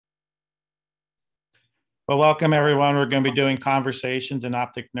Well, welcome everyone. We're going to be doing conversations in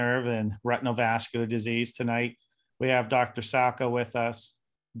optic nerve and retinal vascular disease tonight. We have Dr. Salka with us.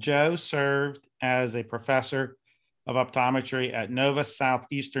 Joe served as a professor of optometry at Nova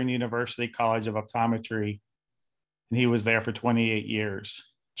Southeastern University College of Optometry, and he was there for 28 years.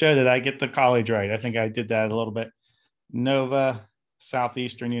 Joe, did I get the college right? I think I did that a little bit. Nova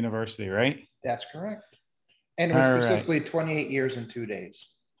Southeastern University, right? That's correct. And it was specifically 28 years and 2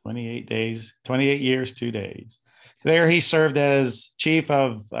 days. 28 days, 28 years, 2 days. There he served as chief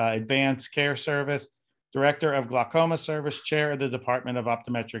of advanced care service, director of glaucoma service, chair of the Department of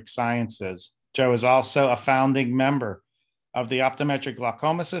Optometric Sciences. Joe is also a founding member of the Optometric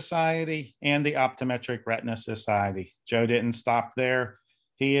Glaucoma Society and the Optometric Retina Society. Joe didn't stop there.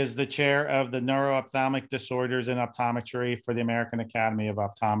 He is the chair of the Neuro-Ophthalmic Disorders in Optometry for the American Academy of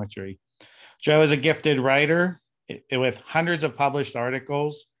Optometry. Joe is a gifted writer with hundreds of published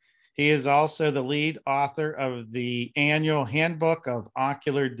articles. He is also the lead author of the annual Handbook of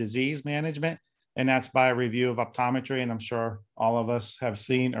Ocular Disease Management, and that's by a review of optometry. And I'm sure all of us have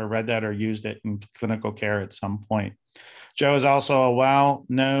seen or read that or used it in clinical care at some point. Joe is also a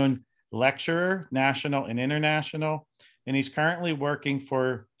well-known lecturer, national and international, and he's currently working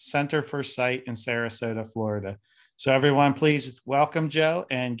for Center for Sight in Sarasota, Florida. So everyone, please welcome Joe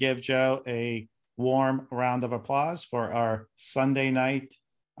and give Joe a warm round of applause for our Sunday night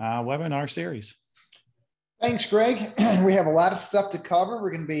webinar series. Thanks, Greg. We have a lot of stuff to cover.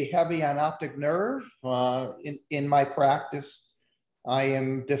 We're going to be heavy on optic nerve. In my practice, I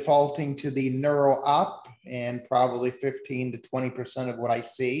am defaulting to the neuro-op, and probably 15 to 20% of what I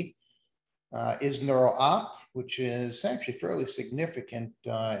see is neuro-op, which is actually fairly significant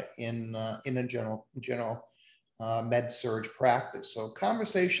in a general med-surg practice. So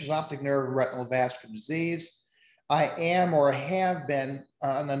conversations, optic nerve, retinal vascular disease. I am or have been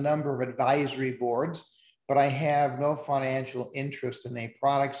on a number of advisory boards, but I have no financial interest in any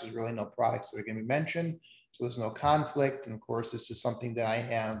products. There's really no products that are going to be mentioned. So there's no conflict. And of course, this is something that I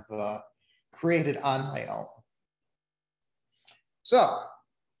have created on my own. So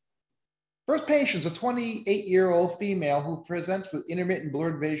first patient is a 28-year-old female who presents with intermittent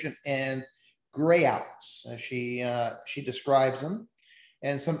blurred vision and grayouts, as she describes them,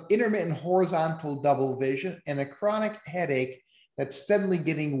 and some intermittent horizontal double vision and a chronic headache that's steadily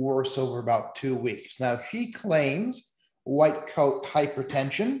getting worse over about 2 weeks. Now, she claims white coat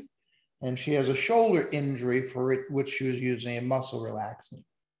hypertension, and she has a shoulder injury for it, which she was using a muscle relaxant.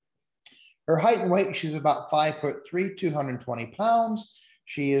 Her height and weight, she's about 5'3", 220 pounds.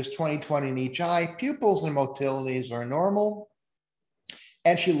 She is 20/20 in each eye. Pupils and motilities are normal,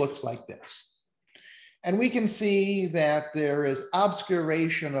 and she looks like this. And we can see that there is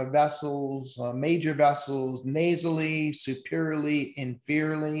obscuration of vessels, major vessels, nasally, superiorly,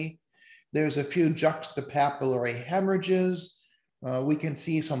 inferiorly. There's a few juxtapapillary hemorrhages. We can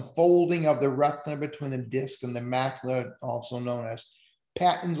see some folding of the retina between the disc and the macula, also known as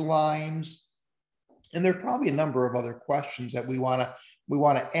Patton's lines. And there are probably a number of other questions that we want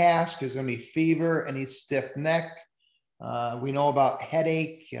to ask. Is there any fever, any stiff neck? We know about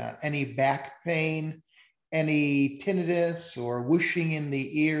headache, any back pain, any tinnitus or whooshing in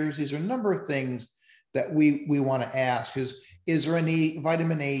the ears. These are a number of things that we want to ask. Is there any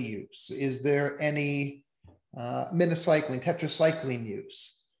vitamin A use? Is there any minocycline, tetracycline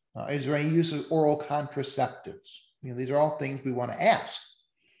use? Is there any use of oral contraceptives? These are all things we want to ask.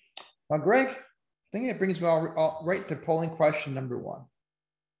 Now, Greg, I think it brings me all right to polling question number 1.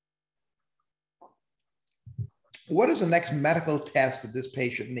 What is the next medical test that this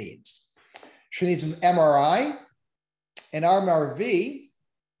patient needs? She needs an MRI, an MRV,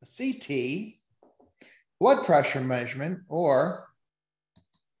 a CT, blood pressure measurement, or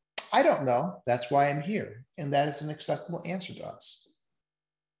I don't know, that's why I'm here. And that is an acceptable answer to us.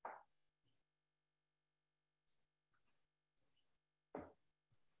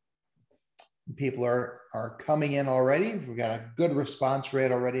 People are coming in already. We've got a good response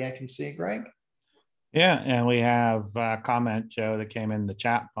rate already, I can see, Greg. Yeah, and we have a comment, Joe, that came in the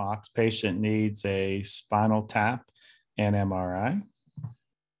chat box. Patient needs a spinal tap and MRI.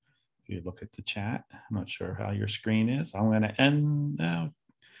 If you look at the chat, I'm not sure how your screen is. I'm going to end now.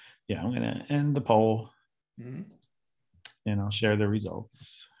 Yeah, I'm going to end the poll, and I'll share the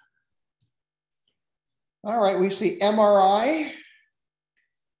results. All right, we see MRI.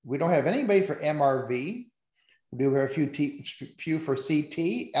 We don't have anybody for MRV. We do have a few for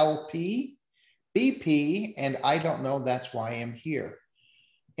CT, LP, BP, and I don't know, that's why I'm here.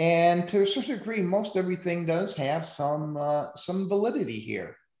 And to a certain degree, most everything does have some validity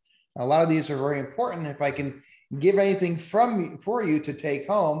here. A lot of these are very important. If I can give anything for you to take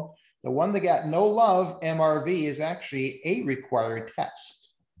home, The one that got no love, MRV, is actually a required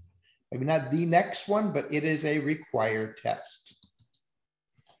test. Maybe not the next one, but it is a required test.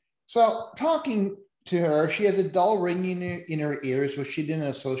 So talking to her, she has a dull ringing in her ears, which she didn't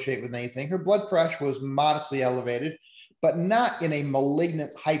associate with anything. Her blood pressure was modestly elevated, but not in a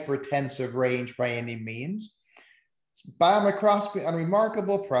malignant hypertensive range by any means. Biomicroscopy,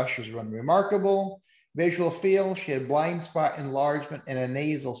 unremarkable. Pressures were unremarkable. Visual field, she had blind spot enlargement and a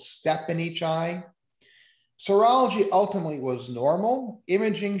nasal step in each eye. Serology ultimately was normal.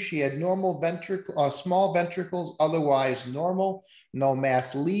 Imaging, she had normal ventricle, small ventricles, otherwise normal. No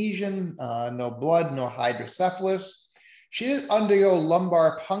mass lesion, no blood, no hydrocephalus. She did undergo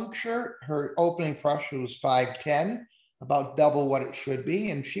lumbar puncture. Her opening pressure was 510, about double what it should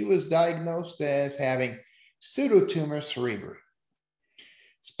be. And she was diagnosed as having pseudotumor cerebri.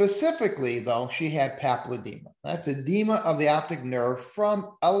 Specifically, though, she had papilledema. That's edema of the optic nerve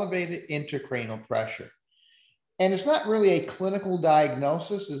from elevated intracranial pressure. And it's not really a clinical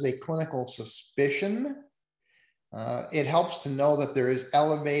diagnosis, it's a clinical suspicion. It helps to know that there is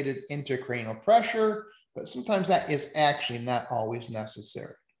elevated intracranial pressure, but sometimes that is actually not always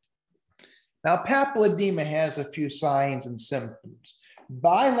necessary. Now, papilledema has a few signs and symptoms.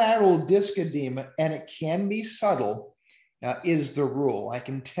 Bilateral disc edema, and it can be subtle, is the rule. I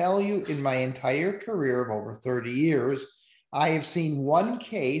can tell you in my entire career of over 30 years, I have seen one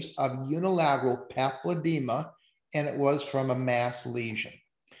case of unilateral papilledema, and it was from a mass lesion.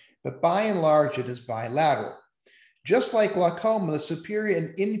 But by and large, it is bilateral. Just like glaucoma, the superior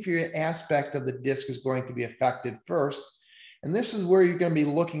and inferior aspect of the disc is going to be affected first. And this is where you're going to be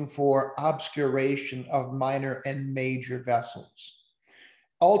looking for obscuration of minor and major vessels.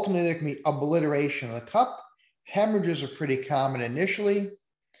 Ultimately, there can be obliteration of the cup. Hemorrhages are pretty common initially.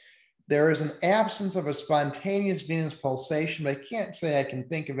 There is an absence of a spontaneous venous pulsation, but I can't say I can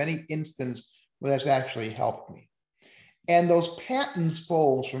think of any instance where that's actually helped me. And those Patton's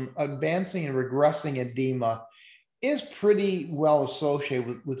folds from advancing and regressing edema is pretty well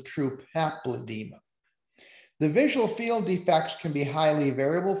associated with true papilledema. The visual field defects can be highly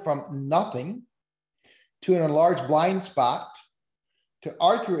variable from nothing to an enlarged blind spot, to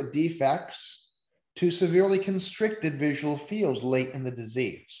arcuate defects, to severely constricted visual fields late in the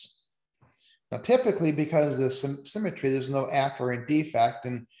disease. Now, typically, because of the symmetry, there's no afferent defect,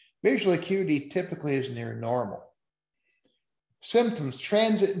 and visual acuity typically is near normal. Symptoms: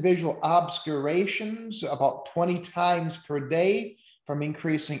 transient visual obscurations about 20 times per day from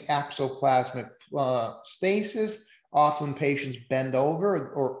increasing axoplasmic stasis. Often patients bend over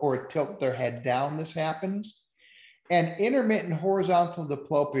or tilt their head down. This happens. And intermittent horizontal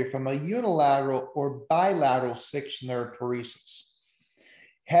diplopia from a unilateral or bilateral sixth nerve paresis.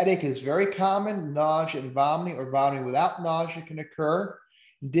 Headache is very common. Nausea and vomiting or vomiting without nausea can occur.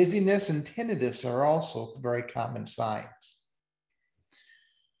 Dizziness and tinnitus are also very common signs.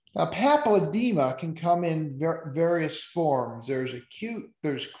 Now, papilledema can come in various forms. There's acute,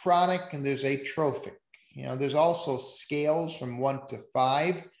 there's chronic, and there's atrophic. There's also scales from 1 to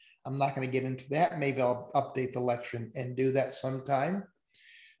 5. I'm not going to get into that. Maybe I'll update the lecture and do that sometime.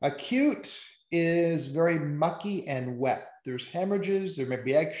 Acute is very mucky and wet. There's hemorrhages, there may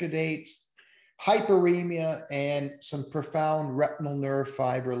be exudates, hyperemia, and some profound retinal nerve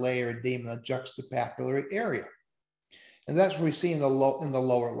fiber layer edema in the juxtapapillary area. And that's what we see in the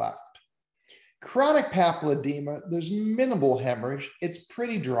lower left. Chronic papilledema, there's minimal hemorrhage. It's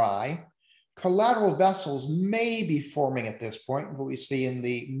pretty dry. Collateral vessels may be forming at this point, what we see in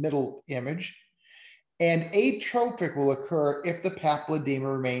the middle image. And atrophic will occur if the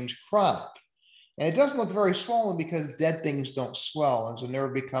papilledema remains chronic. And it doesn't look very swollen because dead things don't swell. As the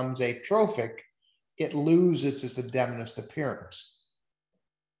nerve becomes atrophic, it loses its edematous appearance.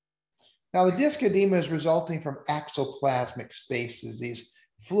 Now, the disc edema is resulting from axoplasmic stasis. These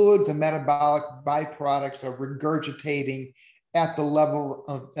fluids and metabolic byproducts are regurgitating at the level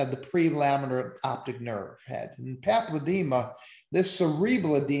of the prelaminar optic nerve head. In papilledema, this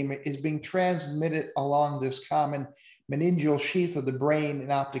cerebral edema is being transmitted along this common meningeal sheath of the brain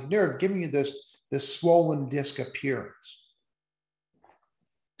and optic nerve, giving you this swollen disc appearance.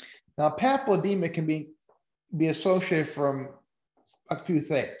 Now, papilledema can be associated from a few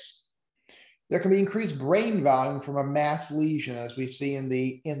things. There can be increased brain volume from a mass lesion, as we see in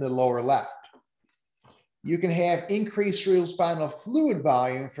the lower left. You can have increased cerebrospinal fluid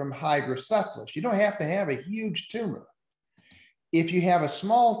volume from hydrocephalus. You don't have to have a huge tumor. If you have a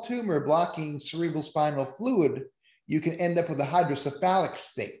small tumor blocking cerebrospinal fluid, you can end up with a hydrocephalic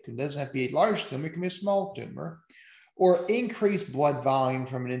state. It doesn't have to be a large tumor, it can be a small tumor, or increased blood volume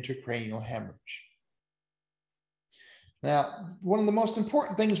from an intracranial hemorrhage. Now, one of the most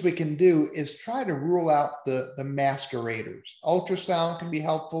important things we can do is try to rule out the masqueraders. Ultrasound can be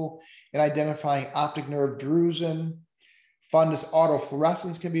helpful in identifying optic nerve drusen. Fundus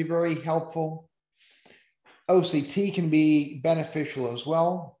autofluorescence can be very helpful. OCT can be beneficial as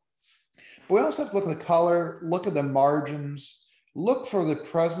well. But we also have to look at the color, look at the margins, look for the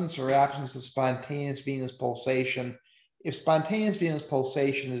presence or absence of spontaneous venous pulsation. If spontaneous venous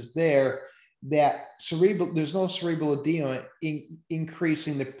pulsation is there, there's no cerebral edema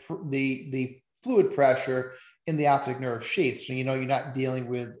increasing the fluid pressure in the optic nerve sheath. So you know you're not dealing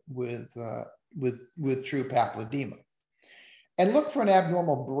with true papilledema. And look for an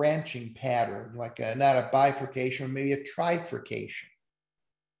abnormal branching pattern, like not a bifurcation, maybe a trifurcation.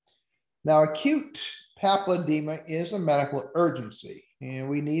 Now, acute papilledema is a medical urgency, and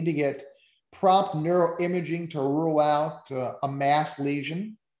we need to get prompt neuroimaging to rule out a mass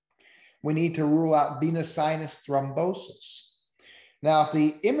lesion. We need to rule out venous sinus thrombosis. Now, if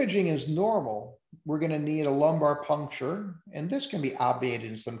the imaging is normal, we're going to need a lumbar puncture, and this can be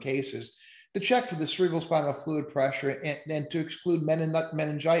obviated in some cases, to check for the cerebral spinal fluid pressure and to exclude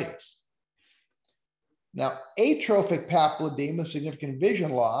meningitis. Now, atrophic papilledema, significant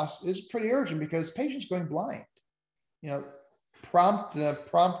vision loss, is pretty urgent because patients going blind. Prompt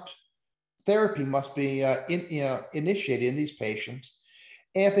therapy must be initiated in these patients.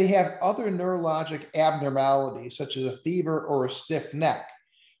 And if they have other neurologic abnormalities, such as a fever or a stiff neck,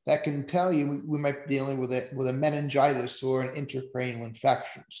 that can tell you we might be dealing with a meningitis or an intracranial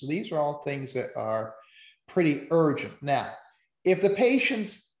infection. So these are all things that are pretty urgent. Now, if the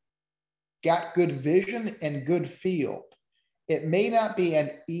patient's got good vision and good field, it may not be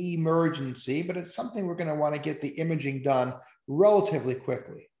an emergency, but it's something we're going to want to get the imaging done relatively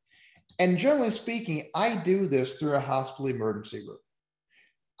quickly. And generally speaking, I do this through a hospital emergency room.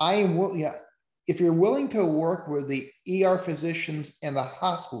 If you're willing to work with the ER physicians and the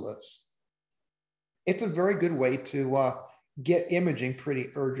hospitalists, it's a very good way to get imaging pretty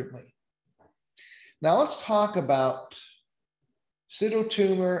urgently. Now let's talk about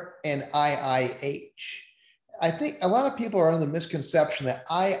pseudotumor and IIH. I think a lot of people are under the misconception that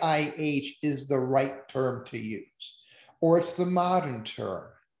IIH is the right term to use, or it's the modern term.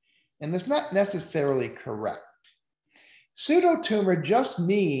 And that's not necessarily correct. Pseudotumor just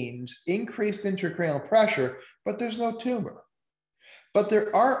means increased intracranial pressure, but there's no tumor. But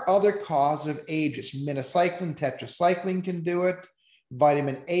there are other causative agents. Minocycline, tetracycline can do it.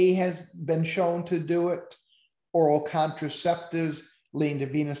 Vitamin A has been shown to do it. Oral contraceptives leading to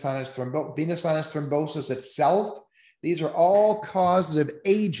venous sinus thrombosis itself. These are all causative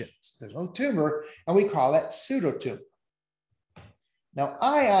agents. There's no tumor, and we call that pseudotumor. Now,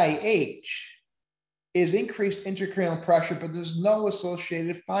 IIH is increased intracranial pressure, but there's no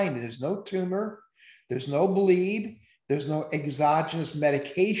associated finding. There's no tumor, there's no bleed, there's no exogenous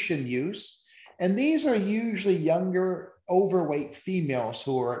medication use. And these are usually younger, overweight females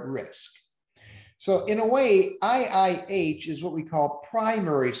who are at risk. So in a way, IIH is what we call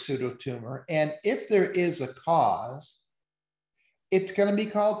primary pseudotumor. And if there is a cause, it's going to be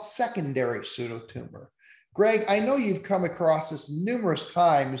called secondary pseudotumor. Greg, I know you've come across this numerous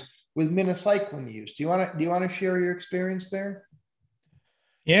times with minocycline use. Do you want to share your experience there?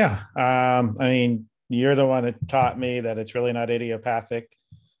 Yeah. I mean, you're the one that taught me that it's really not idiopathic.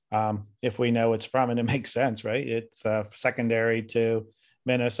 If we know it's from, and it makes sense, right? It's secondary to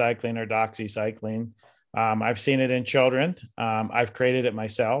minocycline or doxycycline. I've seen it in children. I've created it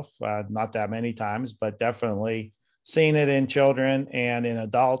myself, not that many times, but definitely seen it in children and in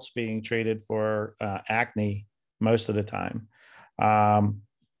adults being treated for acne most of the time.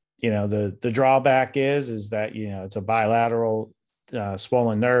 The drawback is that, it's a bilateral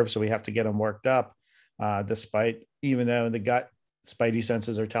swollen nerve. So we have to get them worked up, even though the gut spidey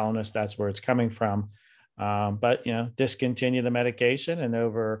senses are telling us that's where it's coming from. But discontinue the medication, and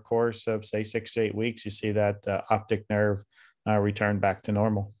over a course of, say, 6 to 8 weeks, you see that optic nerve return back to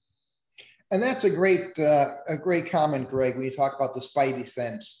normal. And that's a great comment, Greg, when you talk about the spidey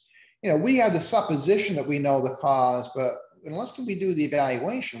sense. We have the supposition that we know the cause, but unless we do the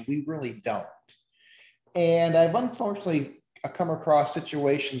evaluation, we really don't. And I've unfortunately come across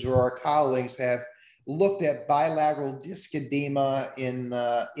situations where our colleagues have looked at bilateral disc edema in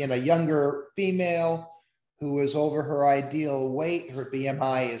a younger female who is over her ideal weight, her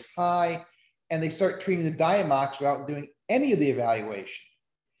BMI is high, and they start treating the diamox without doing any of the evaluation.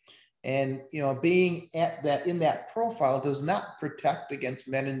 And being in that profile does not protect against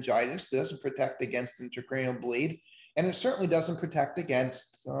meningitis, doesn't protect against intracranial bleed, and it certainly doesn't protect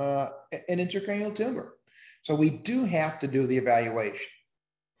against an intracranial tumor. So we do have to do the evaluation.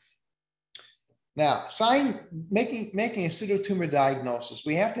 Now, making a pseudotumor diagnosis,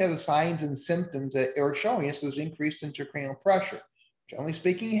 we have to have the signs and symptoms that are showing us there's increased intracranial pressure, generally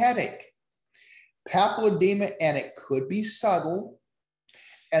speaking, headache, papilledema, and it could be subtle.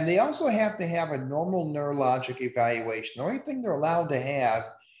 And they also have to have a normal neurologic evaluation. The only thing they're allowed to have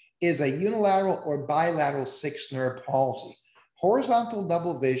is a unilateral or bilateral sixth nerve palsy. Horizontal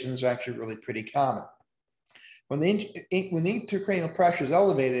double vision is actually really pretty common. When the intracranial pressure is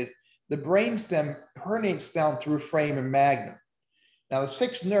elevated, the brainstem herniates down through foramen magnum. Now, the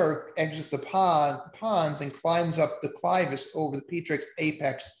sixth nerve exits the pons and climbs up the clivus over the petrix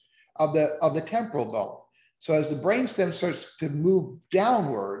apex of the temporal bone. So as the brainstem starts to move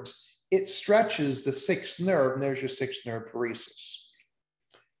downwards, it stretches the sixth nerve, and there's your sixth nerve paresis.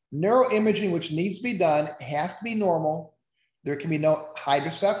 Neuroimaging, which needs to be done, has to be normal. There can be no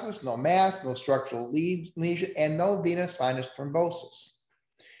hydrocephalus, no mass, no structural lesion, and no venous sinus thrombosis.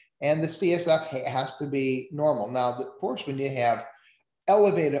 And the CSF has to be normal. Now, of course, when you have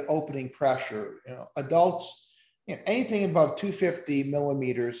elevated opening pressure, adults, anything above 250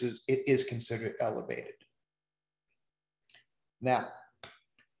 millimeters is considered elevated. Now,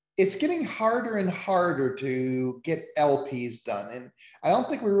 it's getting harder and harder to get LPs done. And I don't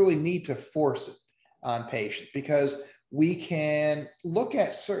think we really need to force it on patients because we can look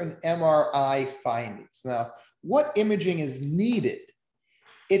at certain MRI findings. Now, what imaging is needed?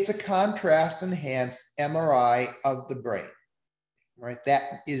 It's a contrast-enhanced MRI of the brain, right? That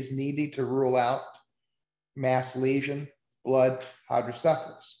is needed to rule out mass lesion, blood,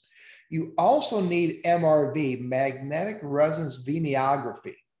 hydrocephalus. You also need MRV, magnetic resonance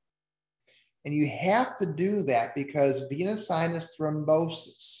venography. And you have to do that because venous sinus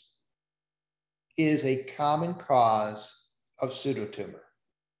thrombosis is a common cause of pseudotumor.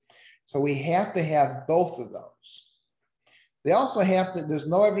 So we have to have both of those. They also have to, there's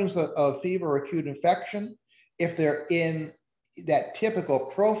no evidence of fever or acute infection if they're in that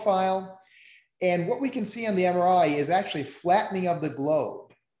typical profile. And what we can see on the MRI is actually flattening of the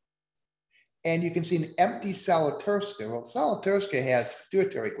globe. And you can see an empty Salaturska. Well, Salaturska has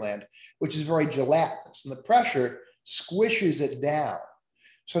pituitary gland, which is very gelatinous, and the pressure squishes it down.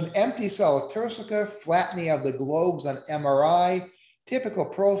 So an empty Salaturska, flattening of the globes on MRI, typical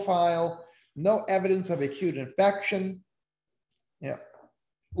profile, no evidence of acute infection.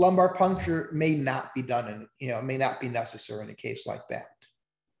 Lumbar puncture may not be done in, may not be necessary in a case like that.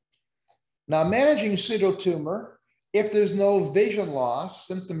 Now, managing pseudotumor, if there's no vision loss,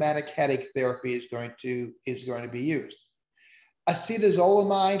 symptomatic headache therapy is going to be used.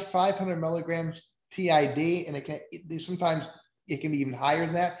 Acetazolamide, 500 milligrams TID, and sometimes it can be even higher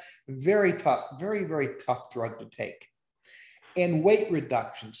than that. Very tough, very, very tough drug to take. And weight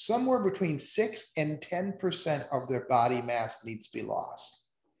reduction, somewhere between 6 and 10% of their body mass needs to be lost.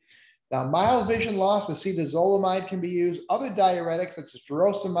 Now, mild vision loss, acetazolamide can be used. Other diuretics such as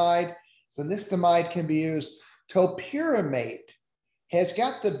furosemide, sinistamide can be used. Topiramate has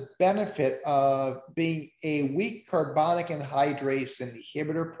got the benefit of being a weak carbonic anhydrase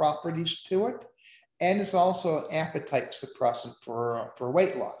inhibitor properties to it. And it's also an appetite suppressant for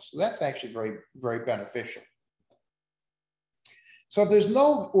weight loss. So that's actually very, very beneficial. So if there's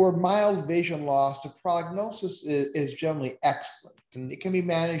no or mild vision loss, the prognosis is generally excellent. And it can be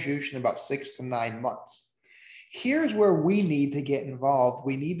managed usually in about 6 to 9 months. Here's where we need to get involved.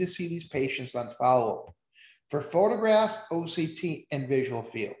 We need to see these patients on follow-up for photographs, OCT, and visual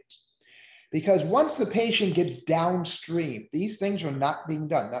fields. Because once the patient gets downstream, these things are not being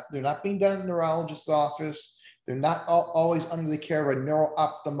done. They're not being done in the neurologist's office. They're not always under the care of a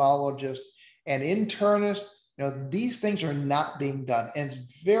neuro-ophthalmologist and internist. These things are not being done. And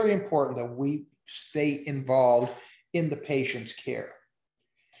it's very important that we stay involved in the patient's care.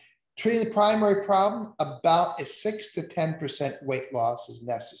 Treating the primary problem, about a 6 to 10% weight loss is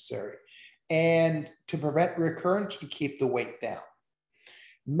necessary. And to prevent recurrence, you keep the weight down.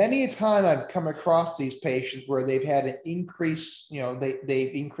 Many a time I've come across these patients where they've had an increase,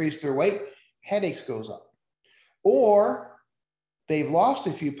 they've increased their weight, headaches goes up. Or they've lost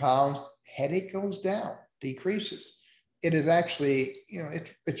a few pounds, headache goes down, decreases. It is actually,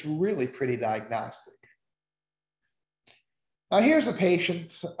 it's really pretty diagnostic. Now here's a patient,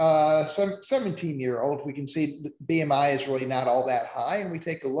 17-year-old. We can see the BMI is really not all that high, and we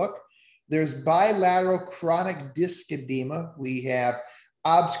take a look. There's bilateral chronic disc edema. We have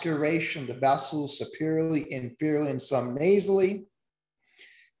obscuration of the vessels superiorly, inferiorly, and some nasally.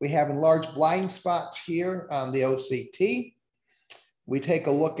 We have enlarged blind spots here on the OCT. We take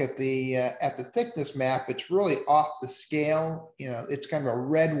a look at the thickness map. It's really off the scale. It's kind of a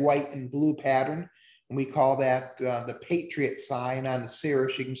red, white, and blue pattern. And we call that the Patriot sign on the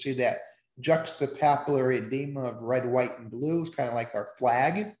cirrus. You can see that juxtapapillary edema of red, white, and blue. It's kind of like our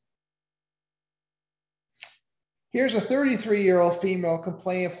flag. Here's a 33-year-old female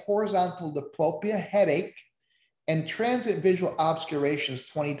complaining of horizontal diplopia, headache, and transient visual obscurations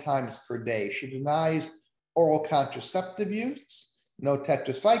 20 times per day. She denies oral contraceptive use, no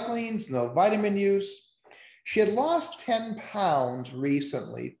tetracyclines, no vitamin use. She had lost 10 pounds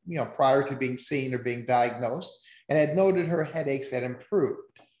recently, prior to being seen or being diagnosed, and had noted her headaches had improved.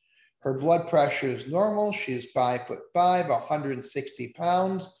 Her blood pressure is normal. She is 5'5", 160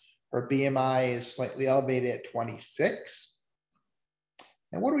 pounds. Her BMI is slightly elevated at 26.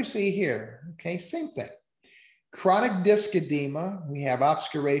 And what do we see here? Okay, same thing. Chronic disc edema. We have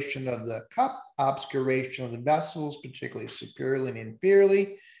obscuration of the cup, obscuration of the vessels, particularly superiorly and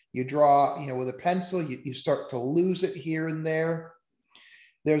inferiorly. You draw, with a pencil, you start to lose it here and there.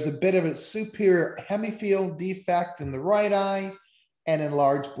 There's a bit of a superior hemifield defect in the right eye and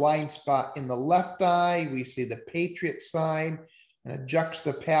enlarged blind spot in the left eye. We see the Patriot sign and a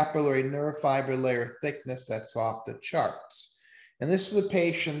juxtapapillary nerve fiber layer thickness that's off the charts. And this is a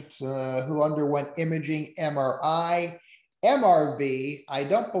patient who underwent imaging, MRI, MRV. I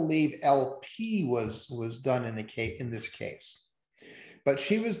don't believe LP was done in this case. But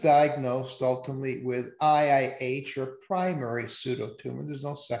she was diagnosed ultimately with IIH, or primary pseudotumor. There's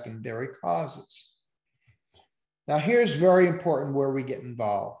no secondary causes. Now, here's very important where we get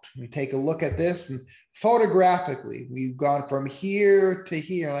involved. We take a look at this, and photographically, we've gone from here to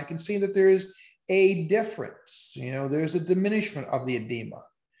here, and I can see that there is a difference. There's a diminishment of the edema.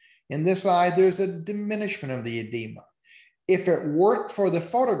 In this eye, there's a diminishment of the edema. If it weren't for the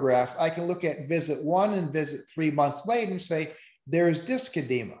photographs, I can look at visit 1 and visit 3 months later and say, there's disc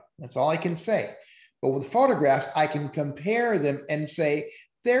edema. That's all I can say. But with photographs, I can compare them and say,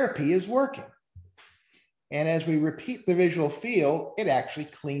 therapy is working. And as we repeat the visual field, it actually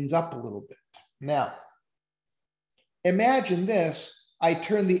cleans up a little bit. Now, imagine this. I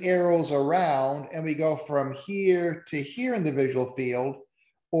turn the arrows around and we go from here to here in the visual field,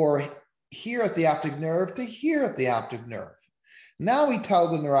 or here at the optic nerve to here at the optic nerve. Now we tell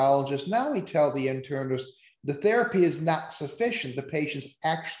the neurologist, now we tell the internist, the therapy is not sufficient. The patient's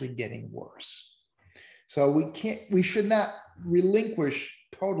actually getting worse. So we should not relinquish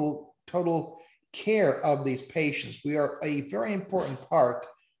total care of these patients. We are a very important part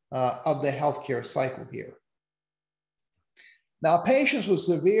of the healthcare cycle here. Now, patients with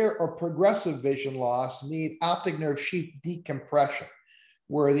severe or progressive vision loss need optic nerve sheath decompression,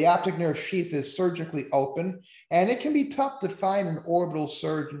 where the optic nerve sheath is surgically open, and it can be tough to find an orbital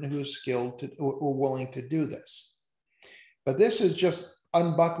surgeon who is skilled or willing to do this. But this is just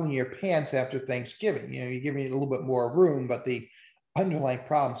unbuckling your pants after Thanksgiving. You're giving it a little bit more room, but the underlying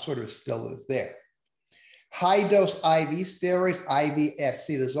problem sort of still is there. High-dose IV steroids, IV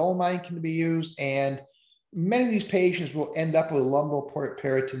acetazolamide can be used, and many of these patients will end up with a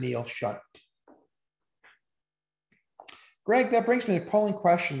lumboperitoneal shunt. Greg, that brings me to polling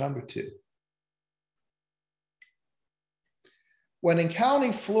question number 2. When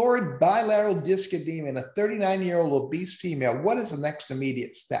encountering florid bilateral disc edema in a 39-year-old obese female, what is the next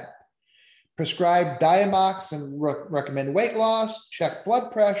immediate step? Prescribe Diamox and recommend weight loss, check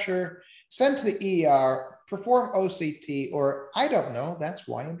blood pressure, send to the ER, perform OCT, or I don't know, that's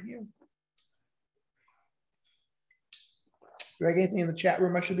why I'm here. Greg, anything in the chat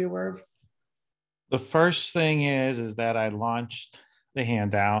room I should be aware of? The first thing is that I launched the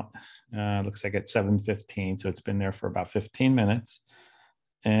handout. Looks like at 7:15, so it's been there for about 15 minutes.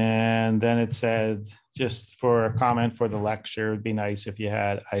 And then it said, just for a comment for the lecture, it'd be nice if you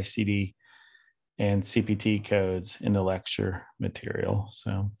had ICD and CPT codes in the lecture material.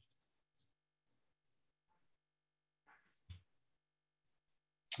 So.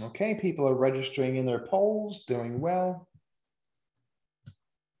 Okay, people are registering in their polls, doing well.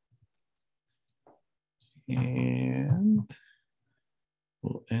 And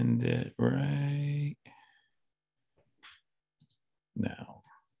we'll end it right now.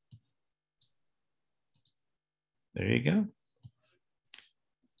 There you go.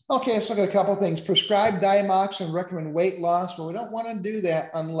 Okay, let's look at a couple of things. Prescribe Diamox and recommend weight loss. Well, we don't want to do that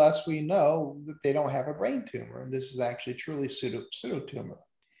unless we know that they don't have a brain tumor. And this is actually truly pseudotumor.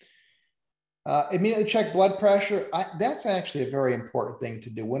 Immediately check blood pressure. That's actually a very important thing to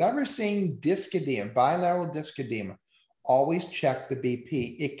do. Whenever seeing disc edema, bilateral disc edema, always check the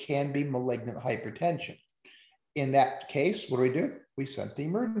BP. It can be malignant hypertension. In that case, what do? We send to the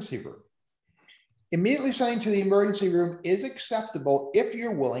emergency room. Immediately sending to the emergency room is acceptable if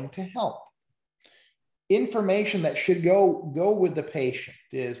you're willing to help. Information that should go with the patient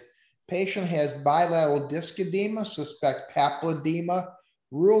is patient has bilateral disc edema, suspect papilledema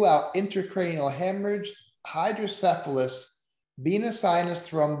Rule out intracranial hemorrhage, hydrocephalus, venous sinus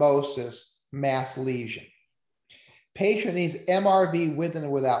thrombosis, mass lesion. Patient needs MRV with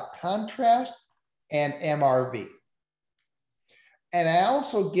and without contrast and MRV. And I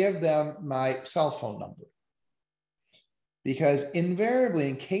also give them my cell phone number, because invariably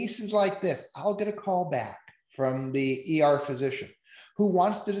in cases like this, I'll get a call back from the ER physician who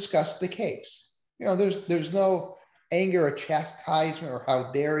wants to discuss the case. You know, there's no anger or chastisement or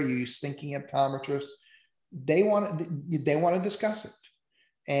how dare you stinking optometrist. They want to discuss it,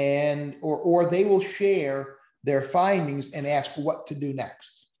 and or they will share their findings and ask what to do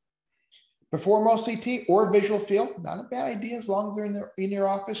next. Perform OCT or visual field, not a bad idea as long as they're in your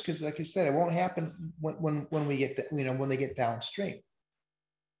office, because like I said, it won't happen when we get when they get downstream.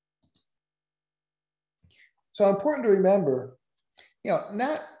 So important to remember, you know,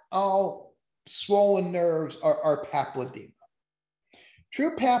 not all swollen nerves are papilledema.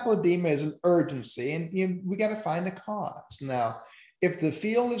 True papilledema is an urgency, and we got to find a cause. Now, if the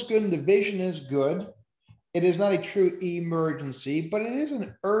field is good and the vision is good, it is not a true emergency, but it is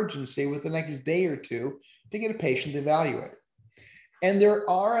an urgency with the next day or two to get a patient evaluated. And there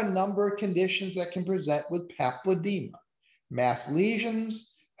are a number of conditions that can present with papilledema: mass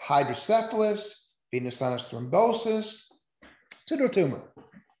lesions, hydrocephalus, venous sinus thrombosis, pseudotumor.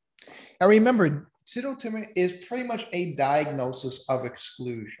 Now remember, pseudotumor is pretty much a diagnosis of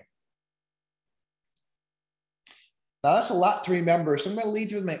exclusion. Now that's a lot to remember, so I'm going to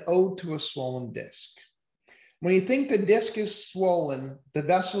lead you with my ode to a swollen disc. When you think the disc is swollen, the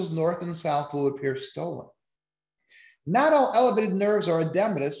vessels north and south will appear stolen. Not all elevated nerves are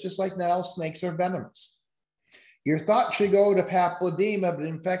edematous, just like not all snakes are venomous. Your thought should go to papilledema, but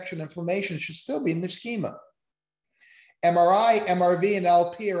infection, inflammation should still be in the schema. MRI, MRV, and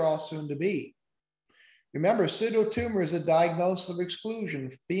LP are all soon to be. Remember, pseudotumor is a diagnosis of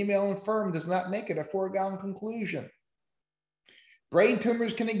exclusion. Female infirm does not make it a foregone conclusion. Brain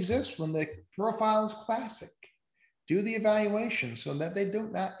tumors can exist when the profile is classic. Do the evaluation so that they do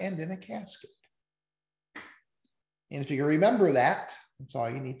not end in a casket. And if you can remember that, that's all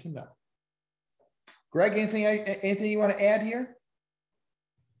you need to know. Greg, anything you want to add here?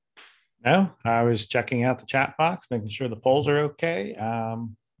 No, I was checking out the chat box, making sure the polls are okay.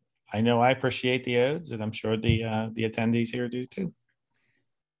 I know I appreciate the odes, and I'm sure the attendees here do too.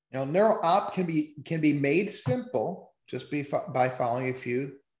 Now, neuro-op can be made simple just by following a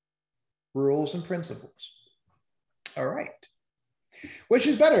few rules and principles. All right. Which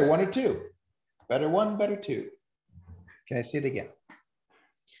is better, one or two? Better one, better two. Can I say it again?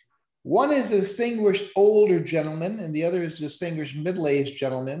 One is a distinguished older gentleman, and the other is distinguished middle-aged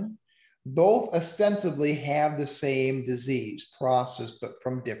gentleman. Both ostensibly have the same disease process, but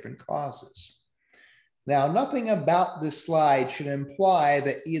from different causes. Now, nothing about this slide should imply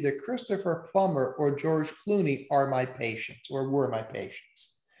that either Christopher Plummer or George Clooney are my patients or were my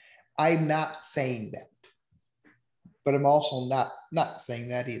patients. I'm not saying that, but I'm also not saying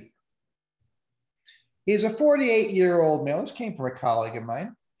that either. He's a 48-year-old male. This came from a colleague of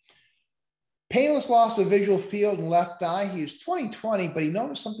mine. Painless loss of visual field in left eye. He was 20/20, but he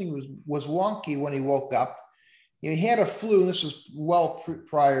noticed something was wonky when he woke up. He had a flu. This was well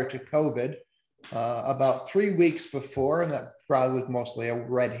prior to COVID, about 3 weeks before, and that probably was mostly a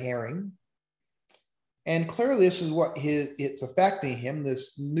red herring. And clearly this is what it's affecting him,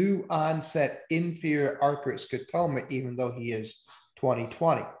 this new onset inferior arthroscotoma, even though he is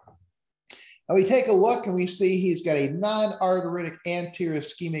 20/20. Now we take a look and we see he's got a non-arteritic anterior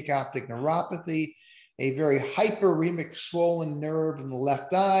ischemic optic neuropathy, a very hyperemic swollen nerve in the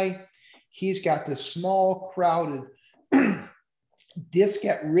left eye. He's got this small crowded disc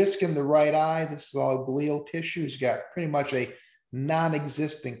at risk in the right eye. This is all glial tissue. He's got pretty much a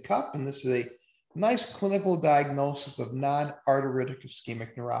non-existent cup, and this is a nice clinical diagnosis of non-arteritic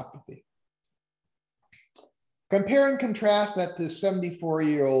ischemic neuropathy. Compare and contrast that this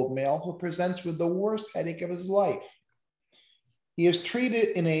 74-year-old male who presents with the worst headache of his life. He is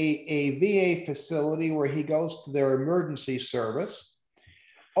treated in a VA facility where he goes to their emergency service.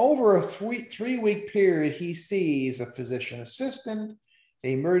 Over a three-week period, he sees a physician assistant, an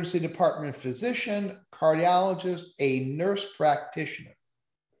emergency department physician, cardiologist, a nurse practitioner.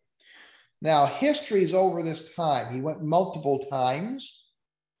 Now, history is over this time. He went multiple times,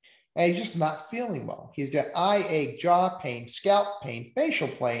 and he's just not feeling well. He's got eye ache, jaw pain, scalp pain, facial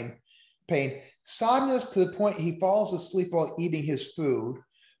pain, somnolence to the point he falls asleep while eating his food,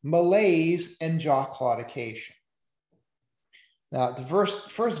 malaise, and jaw claudication. Now, the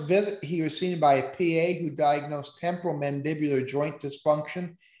first visit, he was seen by a PA who diagnosed temporal mandibular joint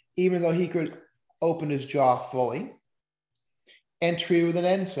dysfunction, even though he could open his jaw fully. and treated with an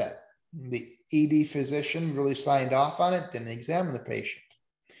NSAID. The ED physician really signed off on it, didn't examine the patient.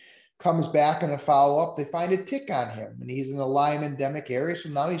 Comes back in a follow-up, they find a tick on him, and he's in a Lyme endemic area, so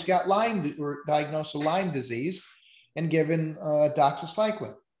now he's got Lyme, or diagnosed with Lyme disease, and given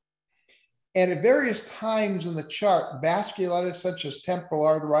doxycycline. And at various times in the chart, vasculitis such as temporal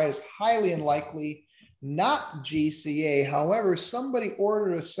arteritis, highly unlikely, not GCA. However, somebody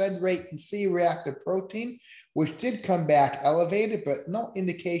ordered a sed rate and C-reactive protein, which did come back elevated, but no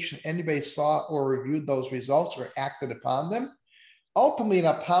indication anybody saw or reviewed those results or acted upon them. Ultimately, an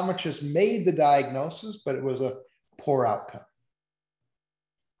optometrist made the diagnosis, but it was a poor outcome.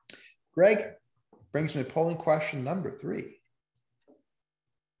 Greg, brings me to polling question number 3.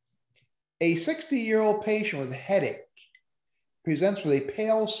 A 60-year-old patient with a headache presents with a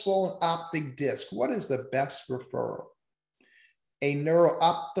pale, swollen optic disc. What is the best referral? A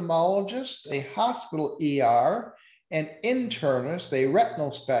neuro-ophthalmologist, a hospital ER, an internist, a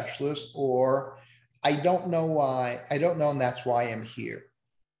retinal specialist, or I don't know why, I don't know, and that's why I'm here.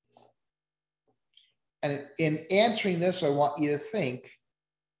 And in answering this, I want you to think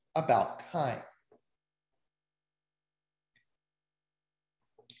about time.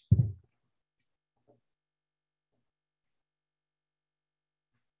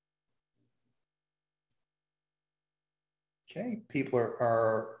 Okay, people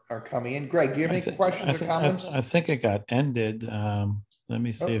are coming in. Greg, do you have any questions or comments? I think it got ended. Let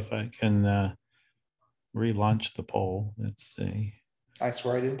me see if I can relaunch the poll. Let's see. I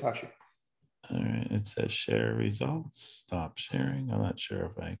swear I didn't touch it. All right, it says share results. Stop sharing. I'm not sure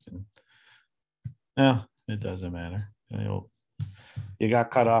if I can. No, it doesn't matter. You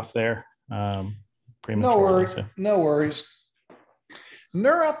got cut off there. No worries. So. No worries.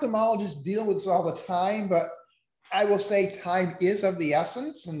 Neuro-ophthalmologists deal with this all the time, but I will say time is of the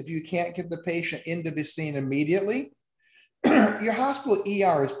essence. And if you can't get the patient in to be seen immediately, your hospital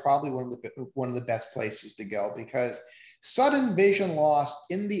ER is probably one of the best places to go, because sudden vision loss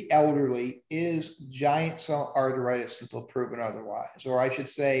in the elderly is giant cell arteritis until proven otherwise. Or I should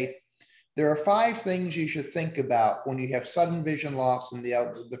say, there are 5 things you should think about when you have sudden vision loss in the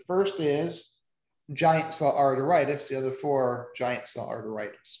elderly. The first is giant cell arteritis. The other 4 are giant cell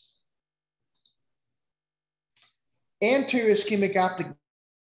arteritis. Anterior ischemic optic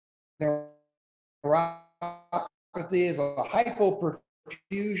neuropathy is a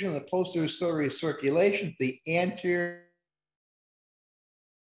hypoperfusion of the posterior ciliary circulation, the anterior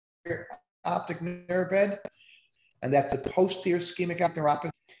optic nerve bed, and that's a posterior ischemic optic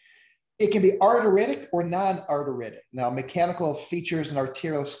neuropathy. It can be arteritic or non-arteritic. Now, mechanical features in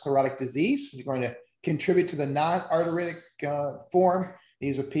arteriosclerotic disease is going to contribute to the non-arteritic form.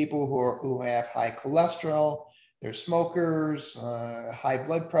 These are people who have high cholesterol, they're smokers, high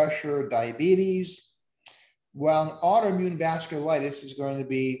blood pressure, diabetes. Well, an autoimmune vasculitis is going to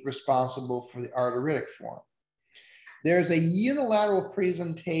be responsible for the arteritic form. There's a unilateral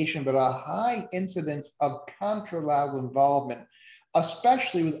presentation, but a high incidence of contralateral involvement,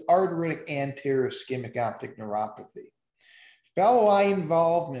 especially with arteritic anterior ischemic optic neuropathy. Fellow eye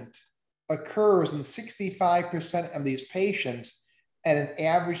involvement occurs in 65% of these patients at an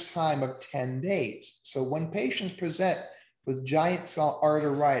average time of 10 days. So when patients present with giant cell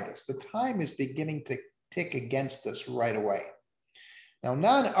arteritis, the time is beginning to tick against us right away. Now,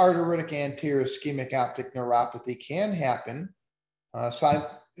 non-arteritic anterior ischemic optic neuropathy can happen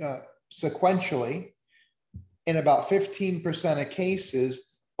sequentially in about 15% of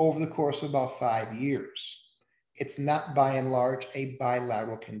cases over the course of about 5 years. It's not by and large a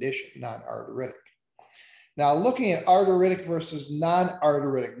bilateral condition, non-arteritic. Now, looking at arteritic versus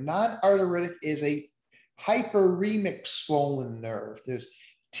non-arteritic. Non-arteritic is a hyperemic swollen nerve. There's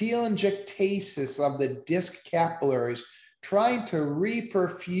telangiectasis of the disc capillaries trying to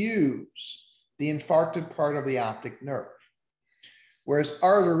reperfuse the infarcted part of the optic nerve. Whereas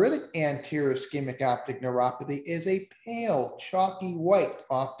arteritic anterior ischemic optic neuropathy is a pale, chalky white,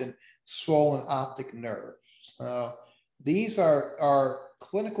 often swollen optic nerve. So these are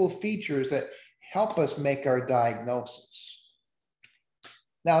clinical features that help us make our diagnosis.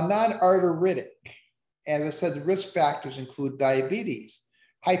 Now, non-arteritic, as I said, the risk factors include diabetes,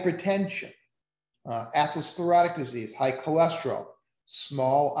 hypertension, atherosclerotic disease, high cholesterol,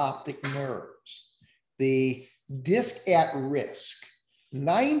 small optic nerves. The disc at risk,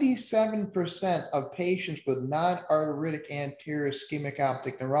 97% of patients with non-arteritic anterior ischemic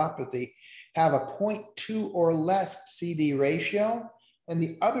optic neuropathy have a 0.2 or less CD ratio, and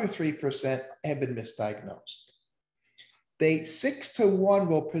the other 3% have been misdiagnosed. They 6 to 1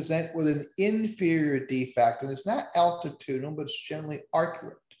 will present with an inferior defect, and it's not altitudinal, but it's generally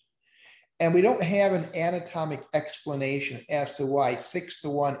arcuate. And we don't have an anatomic explanation as to why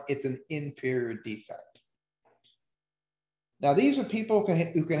 6-1, it's an inferior defect. Now, these are people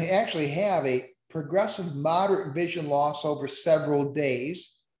who can actually have a progressive moderate vision loss over several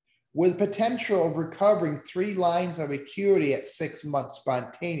days with potential of recovering 3 lines of acuity at 6 months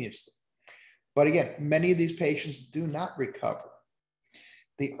spontaneously. But again, many of these patients do not recover.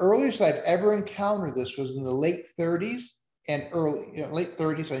 The earliest I've ever encountered this was in the late 30s and late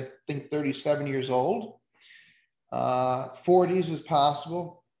 30s, I think 37 years old. 40s is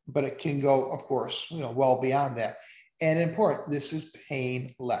possible, but it can go, of course, well beyond that. And important, this is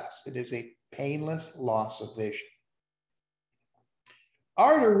painless. It is a painless loss of vision.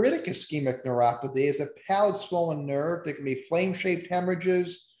 Arteritic ischemic neuropathy is a pallid swollen nerve. There can be flame-shaped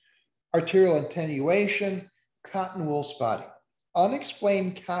hemorrhages, arterial attenuation, cotton wool spotting.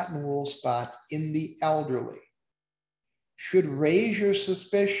 Unexplained cotton wool spots in the elderly should raise your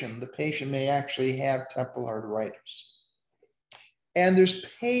suspicion the patient may actually have temporal arteritis. And there's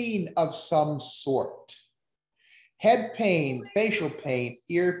pain of some sort. Head pain, facial pain,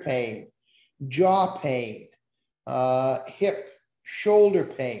 ear pain, jaw pain, hip, shoulder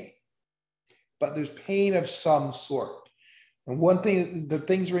pain, but there's pain of some sort. And one thing, the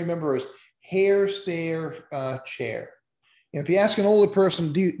things to remember is hair, stare, chair. If you ask an older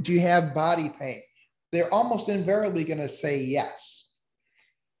person, do you have body pain? They're almost invariably going to say yes,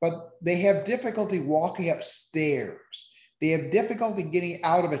 but they have difficulty walking upstairs. They have difficulty getting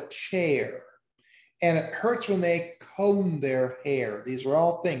out of a chair, and it hurts when they comb their hair. These are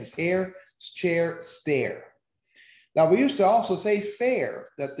all things: hair, chair, stare. Now, we used to also say fair,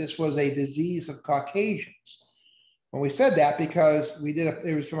 that this was a disease of Caucasians. And we said that because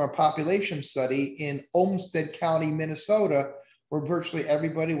it was from a population study in Olmsted County, Minnesota, where virtually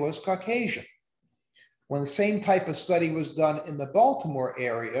everybody was Caucasian. When the same type of study was done in the Baltimore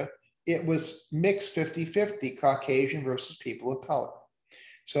area, it was mixed 50-50, Caucasian versus people of color.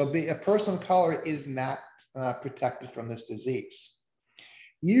 So a person of color is not protected from this disease.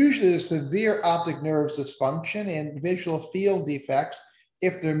 Usually, the severe optic nerve dysfunction and visual field defects,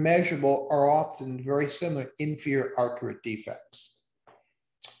 if they're measurable, are often very similar inferior arcuate defects.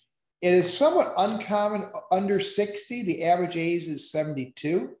 It is somewhat uncommon under 60. The average age is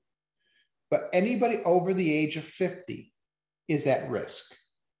 72, but anybody over the age of 50 is at risk.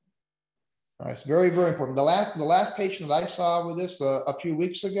 All right, it's very, very important. The last patient that I saw with this a few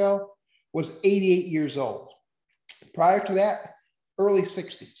weeks ago was 88 years old. Prior to that, early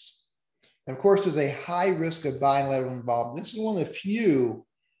 60s. And of course, there's a high risk of bilateral involvement. This is one of the few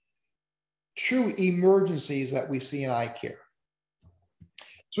true emergencies that we see in eye care.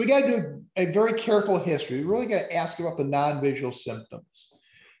 So we got to do a very careful history. We really got to ask about the non-visual symptoms.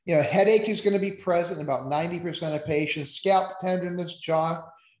 Headache is going to be present in about 90% of patients, scalp tenderness, jaw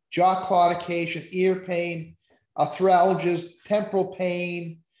claudication, ear pain, arthralgias, temporal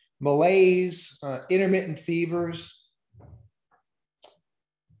pain, malaise, intermittent fevers.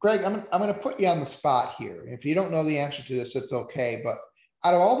 Greg, I'm going to put you on the spot here. If you don't know the answer to this, it's okay. But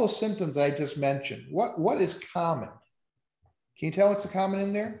out of all those symptoms that I just mentioned, what is common? Can you tell what's the common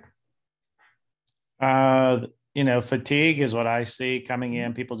in there? Fatigue is what I see coming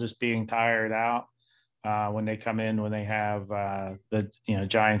in. People just being tired out when they come in, when they have the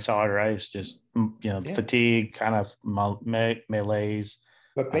giant cell arteritis, just fatigue, kind of malaise.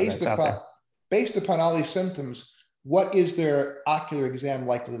 But based upon all these symptoms, what is their ocular exam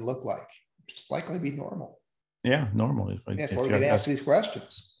likely to look like? Just likely to be normal. Yeah, normal. That's why we're going to ask these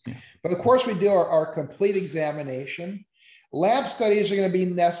questions. Yeah. But of course, we do our complete examination. Lab studies are going to be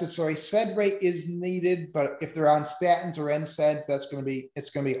necessary. SED rate is needed, but if they're on statins or NSAIDs, it's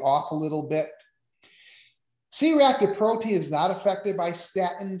going to be off a little bit. C-reactive protein is not affected by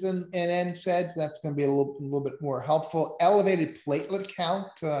statins and NSAIDs. That's going to be a little bit more helpful. Elevated platelet count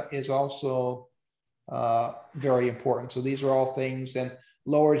is also very important. So these are all things, and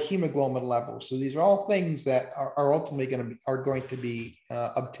lowered hemoglobin levels. So these are all things that are ultimately going to be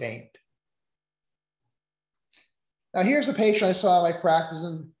obtained. Now here's a patient I saw in my practice,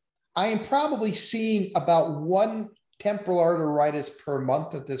 and I am probably seeing about 1 temporal arteritis per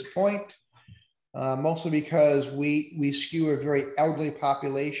month at this point, mostly because we skew a very elderly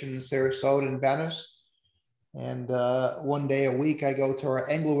population in Sarasota and Venice. And one day a week, I go to our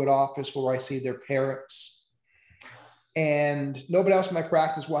Englewood office where I see their parents. And nobody else in my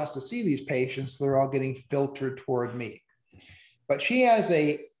practice wants to see these patients. They're all getting filtered toward me. But she has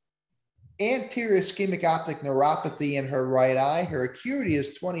a anterior ischemic optic neuropathy in her right eye. Her acuity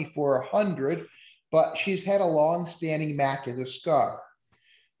is 2400, but she's had a long-standing macular scar.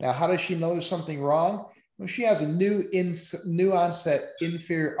 Now, how does she know there's something wrong? Well, she has a new onset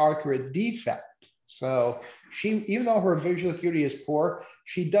inferior artery defect. So she, even though her visual acuity is poor,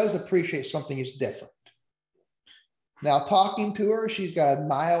 she does appreciate something is different. Now, talking to her, she's got a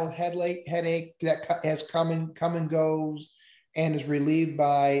mild headache that has come and goes and is relieved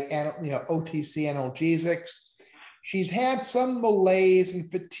by OTC analgesics. She's had some malaise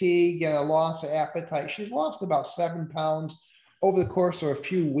and fatigue and a loss of appetite. She's lost about 7 pounds over the course of a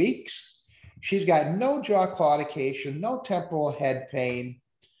few weeks. She's got no jaw claudication, no temporal head pain,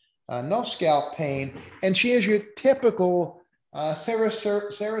 no scalp pain, and she is your typical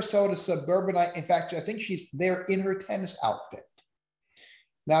Sarasota suburbanite. In fact, I think she's there in her tennis outfit.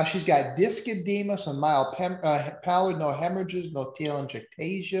 Now she's got disc edema, some mild pallor, no hemorrhages, no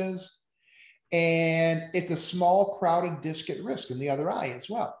telangiectasias, and it's a small crowded disc at risk in the other eye as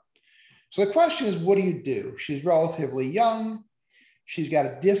well. So the question is, what do you do? She's relatively young. She's got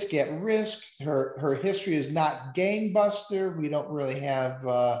a disc at risk. Her history is not gangbuster. We don't really have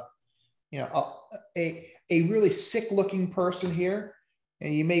a really sick looking person here.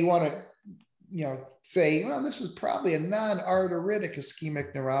 And you may want to, say, well, this is probably a non-arteritic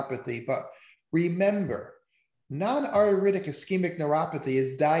ischemic neuropathy. But remember, non-arteritic ischemic neuropathy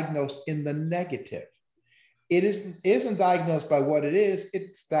is diagnosed in the negative. It isn't diagnosed by what it is.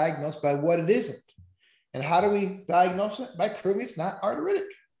 It's diagnosed by what it isn't. And how do we diagnose it? By proving it's not arteritic.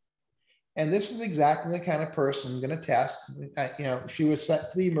 And this is exactly the kind of person I'm going to test. She was sent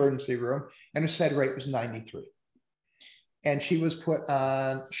to the emergency room, and her SED rate was 93. And she was put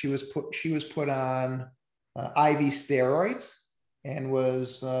on IV steroids and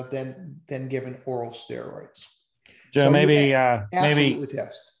was then given oral steroids. Joe, So maybe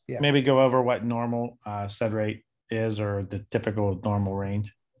test. Yeah. Maybe go over what normal SED rate is, or the typical normal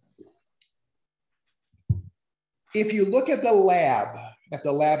range. If you look at the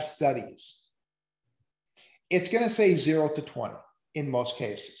lab studies, it's going to say 0 to 20 in most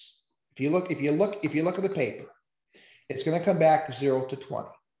cases. If you look at the paper, it's going to come back 0 to 20.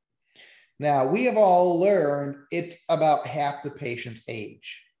 Now, we have all learned it's about half the patient's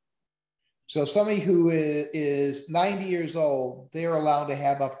age. So somebody who is 90 years old, they're allowed to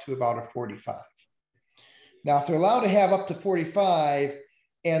have up to about a 45. Now, if they're allowed to have up to 45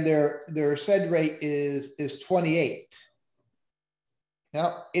 and their SED rate is 28,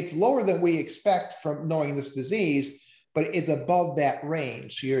 now it's lower than we expect from knowing this disease, but it's above that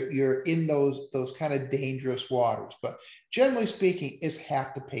range. So you're in those kind of dangerous waters. But generally speaking, it's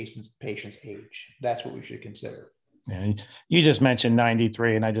half the patient's age. That's what we should consider. Yeah, you just mentioned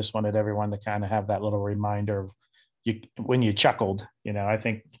 93, and I just wanted everyone to kind of have that little reminder of when you chuckled. I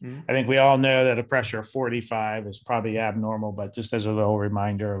think we all know that a pressure of 45 is probably abnormal, but just as a little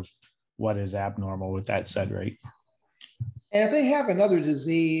reminder of what is abnormal with that SED rate. And if they have another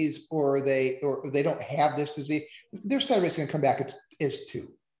disease or they don't have this disease, their SED rate is going to come back as 2.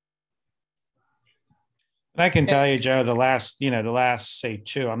 And I can tell you, Joe, the last say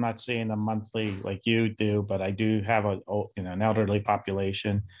 2, I'm not seeing them monthly like you do, but I do have an elderly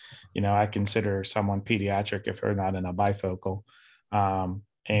population. I consider someone pediatric if they're not in a bifocal.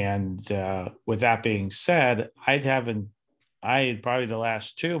 With that being said, probably the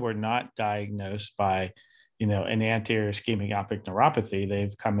last 2 were not diagnosed by, an anterior ischemic optic neuropathy.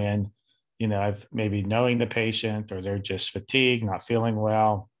 They've come in, I've maybe knowing the patient, or they're just fatigued, not feeling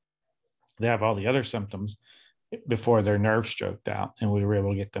well. They have all the other symptoms before their nerve stroked out, and we were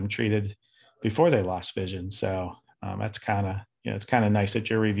able to get them treated before they lost vision. So that's kind of, it's kind of nice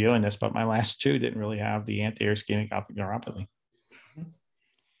that you're reviewing this, but my last 2 didn't really have the anterior ischemic optic neuropathy.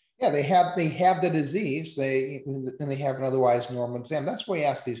 Yeah, they have the disease, and they have an otherwise normal exam. That's why we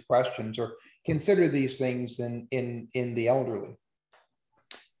ask these questions or consider these things in the elderly.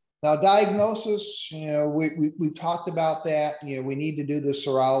 Now, diagnosis, we've talked about that. We need to do the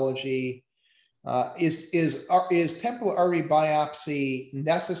serology. Is temporal artery biopsy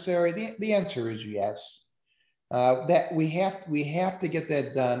necessary? The answer is yes. That we have to get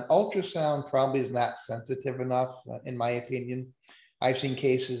that done. Ultrasound probably is not sensitive enough, in my opinion. I've seen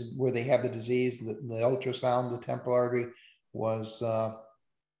cases where they have the disease. The ultrasound, the temporal artery was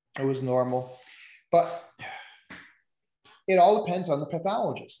normal, but it all depends on the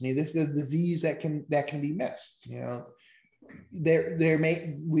pathologist. I mean, this is a disease that can be missed.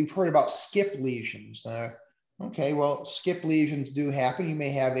 We've heard about skip lesions. Okay, well, skip lesions do happen. You may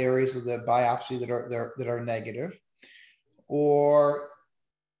have areas of the biopsy that are negative, or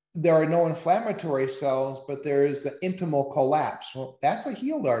there are no inflammatory cells, but there is the intimal collapse. Well, that's a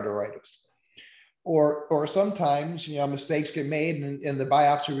healed arteritis. Or sometimes mistakes get made, and the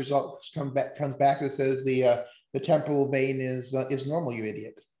biopsy result comes back that says the temporal vein is normal. You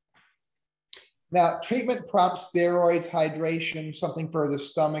idiot. Now, treatment prompts steroids, hydration, something for the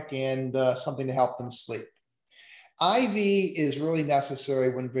stomach, and something to help them sleep. IV is really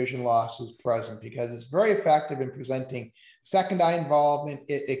necessary when vision loss is present because it's very effective in preventing second eye involvement.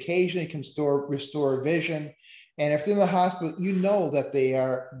 It occasionally can restore vision. And if they're in the hospital, you know that they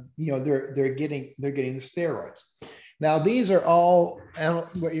are, they're getting the steroids. Now, these are all, I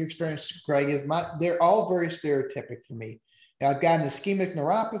don't know what your experience, Greg, is. They're all very stereotypic for me. Now, I've got an ischemic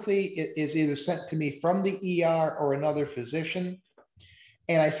neuropathy. It is either sent to me from the ER or another physician.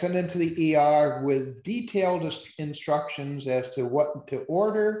 And I send them to the ER with detailed instructions as to what to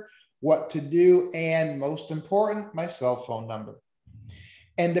order, what to do, and most important, my cell phone number.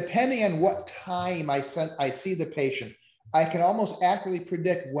 And depending on what time I see the patient, I can almost accurately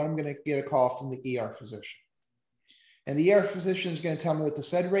predict when I'm going to get a call from the ER physician. And the ER physician is going to tell me what the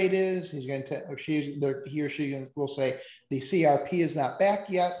SED rate is. He's going to he or she will say the CRP is not back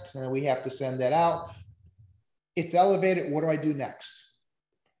yet. We have to send that out. It's elevated. What do I do next?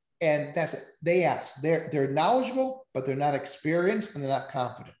 And that's it. They ask. They're knowledgeable, but they're not experienced and they're not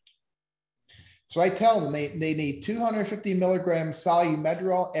confident. So I tell them they need 250 milligrams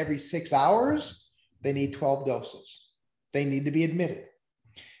Solumedrol every 6 hours. They need 12 doses. They need to be admitted.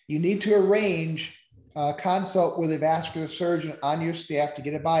 You need to arrange consult with a vascular surgeon on your staff to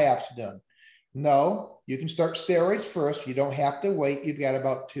get a biopsy done. No, you can start steroids first. You don't have to wait. You've got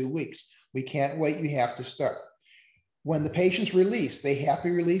about 2 weeks. We can't wait. You have to start. When the patient's released, they have to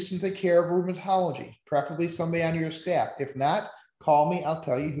be released into the care of rheumatology, preferably somebody on your staff. If not, call me. I'll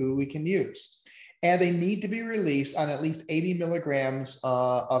tell you who we can use. And they need to be released on at least 80 milligrams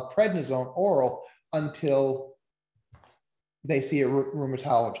of prednisone oral until they see a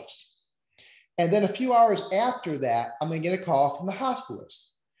rheumatologist. And then a few hours after that, I'm going to get a call from the hospitalist,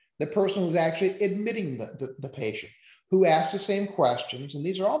 the person who's actually admitting the patient, who asks the same questions. And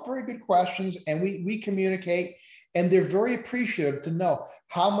these are all very good questions. And we communicate, and they're very appreciative to know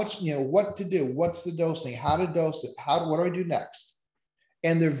how much, what to do, what's the dosing, how to dose it, what do I do next?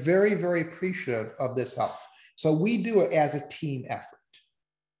 And they're very, very appreciative of this help. So we do it as a team effort.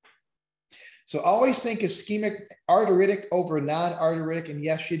 So always think ischemic arteritic over non-arteritic, and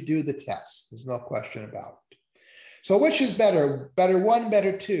yes, you do the test. There's no question about it. So which is better? Better one,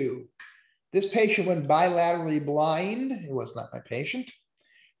 better two? This patient went bilaterally blind. It was not my patient.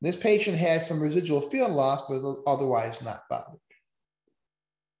 This patient had some residual field loss, but was otherwise not bothered.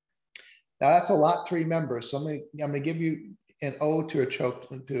 Now that's a lot to remember. So I'm going to give you an ode to a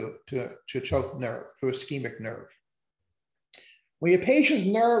choked nerve, to ischemic nerve. When your patient's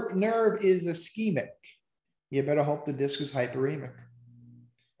nerve is ischemic, you better hope the disc is hyperemic.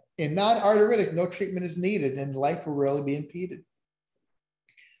 In non-arteritic, no treatment is needed and life will rarely be impeded.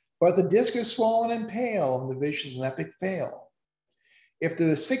 But the disc is swollen and pale and the vision is an epic fail. If they're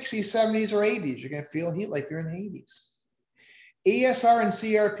the 60s, 70s, or 80s, you're going to feel heat like you're in Hades. ESR and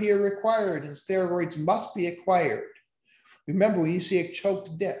CRP are required and steroids must be acquired. Remember, when you see a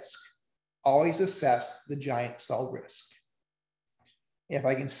choked disc, always assess the giant cell risk. If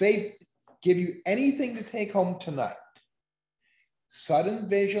I can give you anything to take home tonight, sudden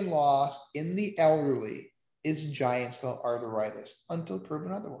vision loss in the elderly is giant cell arteritis until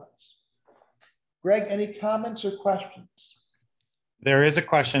proven otherwise. Greg, any comments or questions? There is a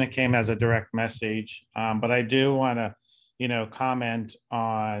question that came as a direct message, but I do want to, comment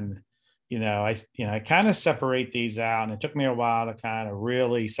on, I kind of separate these out, and it took me a while to kind of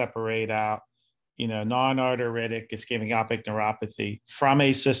really separate out, non-arteritic ischemic optic neuropathy from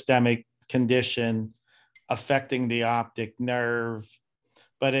a systemic condition affecting the optic nerve,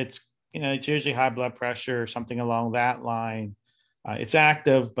 but it's usually high blood pressure or something along that line. It's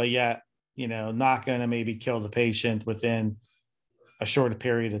active, but yet, not going to maybe kill the patient within a shorter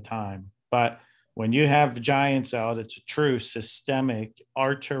period of time. But when you have giant cell, it's a true systemic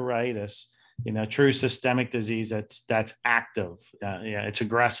arteritis, true systemic disease that's active. It's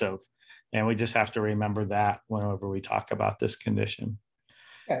aggressive. And we just have to remember that whenever we talk about this condition.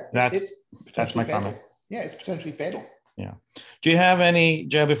 Yeah, that's my comment. Yeah, it's potentially fatal. Yeah. Do you have any,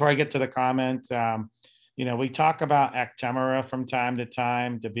 Joe, before I get to the comment, we talk about Actemra from time to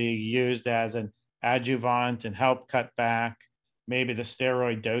time to be used as an adjuvant and help cut back maybe the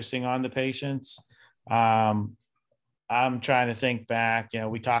steroid dosing on the patients. I'm trying to think back,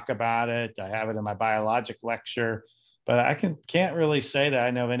 we talk about it. I have it in my biologic lecture, but I can't really say that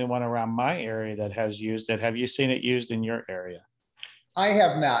I know of anyone around my area that has used it. Have you seen it used in your area? I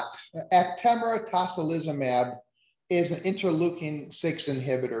have not. Actemra tocilizumab is an interleukin-6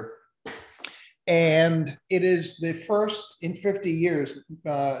 inhibitor. And it is the first in 50 years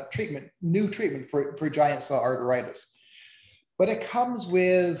new treatment for giant cell arteritis. But it comes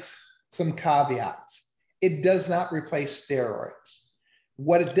with some caveats. It does not replace steroids.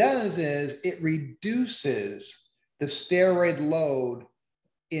 What it does is it reduces the steroid load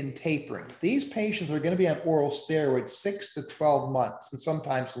in tapering. These patients are going to be on oral steroids 6 to 12 months and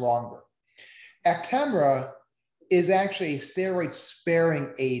sometimes longer. Actemra is actually a steroid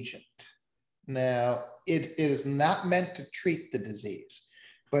sparing agent. Now, it is not meant to treat the disease,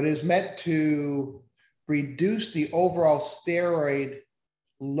 but is meant to reduce the overall steroid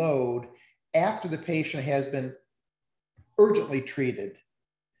load after the patient has been urgently treated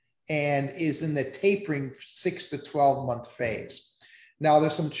and is in the tapering 6 to 12 month phase. Now,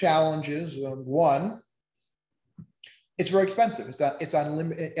 there's some challenges. One, it's very expensive. It's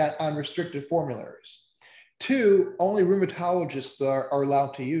on restricted formularies. Two, only rheumatologists are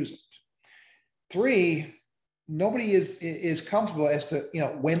allowed to use it. Three, nobody is comfortable as to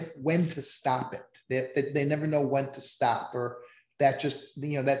when to stop it. They never know when to stop, or that just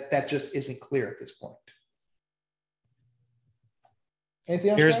that just isn't clear at this point.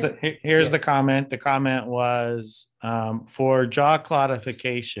 Anything else? Here's the comment. The comment was for jaw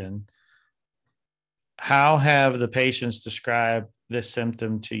claudication. How have the patients described this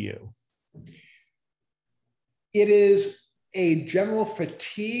symptom to you? It is a general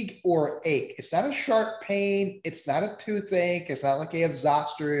fatigue or ache. It's not a sharp pain. It's not a toothache. It's not like you have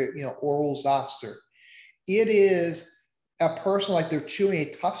zoster, oral zoster. It is a person like they're chewing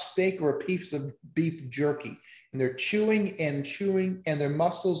a tough steak or a piece of beef jerky, and they're chewing, and their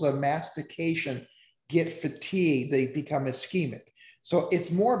muscles of mastication get fatigued. They become ischemic. So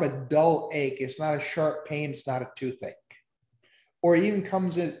it's more of a dull ache. It's not a sharp pain. It's not a toothache, or it even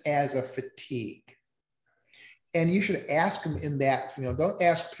comes in as a fatigue. And you should ask them in that, don't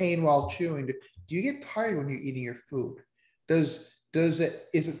ask pain while chewing. Do you get tired when you're eating your food? Is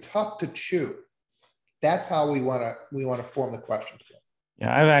it tough to chew? That's how we want to form the question.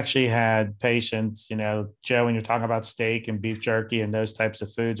 Yeah, I've actually had patients, Joe, when you're talking about steak and beef jerky and those types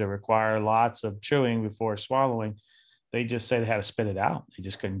of foods that require lots of chewing before swallowing, they just say they had to spit it out. They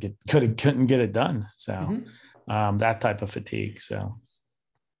just couldn't get it done. So that type of fatigue. So.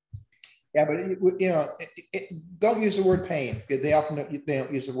 Yeah, but don't use the word pain. They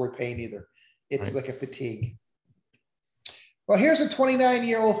don't use the word pain either. It's like a fatigue. Well, here's a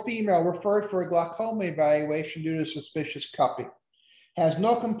 29-year-old female referred for a glaucoma evaluation due to suspicious cupping. Has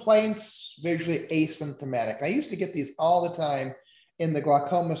no complaints, visually asymptomatic. I used to get these all the time in the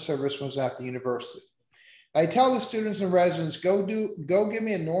glaucoma service when I was at the university. I tell the students and residents, go give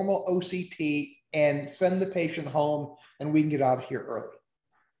me a normal OCT and send the patient home, and we can get out of here early.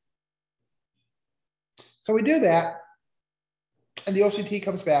 So we do that, and the OCT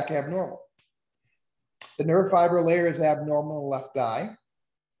comes back abnormal. The nerve fiber layer is abnormal in the left eye.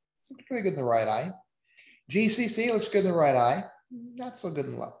 Looks pretty good in the right eye. GCC looks good in the right eye. Not so good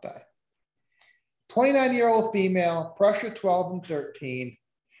in the left eye. 29-year-old female, pressure 12 and 13.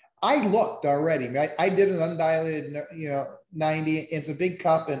 I looked already. I did an undilated, 90. It's a big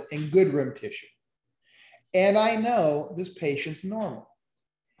cup and good rim tissue. And I know this patient's normal.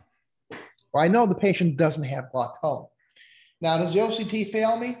 Well, I know the patient doesn't have glaucoma. Now, does the OCT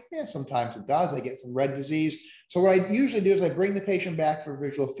fail me? Yeah, sometimes it does. I get some red disease. So what I usually do is I bring the patient back for a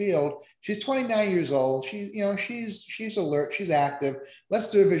visual field. She's 29 years old. She's alert. She's active. Let's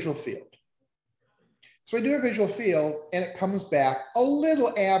do a visual field. So I do a visual field, and it comes back a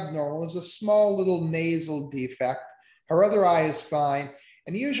little abnormal. There's a small little nasal defect. Her other eye is fine.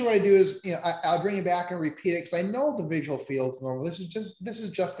 And usually what I do is, I'll bring it back and repeat it because I know the visual field is normal. This is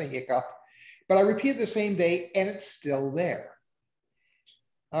just a hiccup. But I repeat the same day, and it's still there.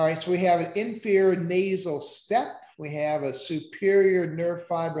 All right, so we have an inferior nasal step. We have a superior nerve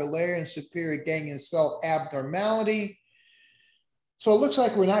fiber layer and superior ganglion cell abnormality. So it looks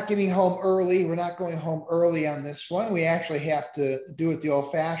like we're not getting home early. We're not going home early on this one. We actually have to do it the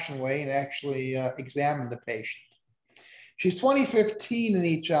old-fashioned way and actually examine the patient. She's 20/15 in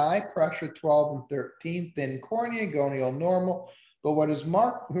each eye, pressure 12 and 13, thin cornea, gonial normal. But what is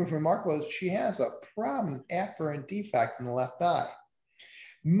remarkable is she has a prominent afferent defect in the left eye.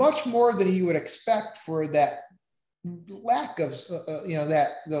 Much more than you would expect for that lack of,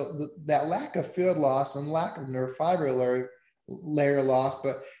 that lack of field loss and lack of nerve fiber layer loss,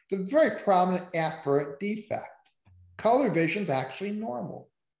 but the very prominent afferent defect. Color vision is actually normal.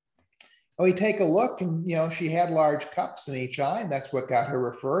 And we take a look, and she had large cups in each eye, and that's what got her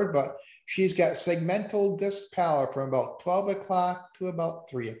referred. But she's got segmental disc pallor from about 12 o'clock to about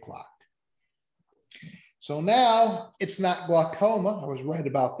 3 o'clock. So now it's not glaucoma. I was right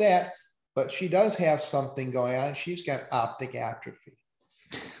about that, but she does have something going on. She's got optic atrophy.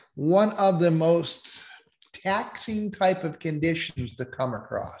 One of the most taxing type of conditions to come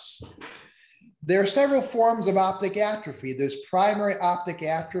across. There are several forms of optic atrophy. There's primary optic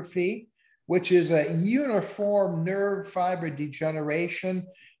atrophy, which is a uniform nerve fiber degeneration.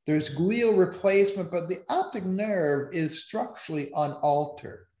 There's glial replacement, but the optic nerve is structurally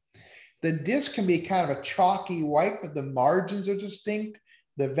unaltered. The disc can be kind of a chalky white, but the margins are distinct.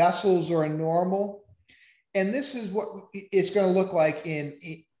 The vessels are normal. And this is what it's going to look like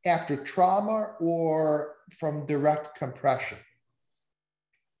after trauma or from direct compression.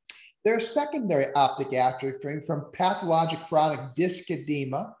 There's secondary optic atrophy from pathologic chronic disc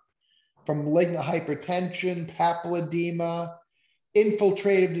edema, from malignant hypertension, papilledema,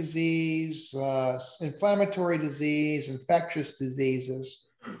 infiltrative disease, inflammatory disease, infectious diseases.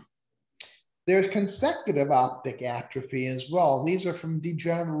 There's consecutive optic atrophy as well. These are from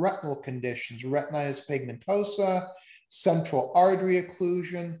degenerative retinal conditions, retinitis pigmentosa, central artery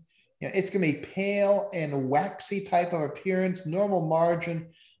occlusion. It's going to be pale and waxy type of appearance, normal margin,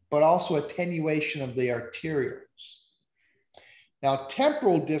 but also attenuation of the arterioles. Now,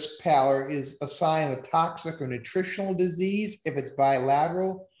 temporal disc pallor is a sign of toxic or nutritional disease if it's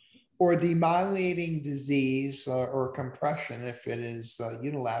bilateral, or demyelinating disease or compression if it is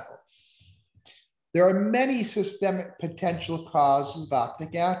unilateral. There are many systemic potential causes of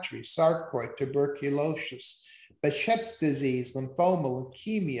optic atrophy: sarcoid, tuberculosis, Behçet's disease, lymphoma,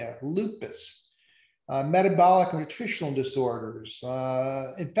 leukemia, lupus, metabolic and nutritional disorders,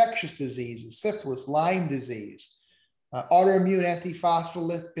 infectious diseases, syphilis, Lyme disease, autoimmune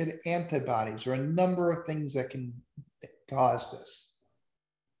antiphospholipid antibodies. There are a number of things that can cause this.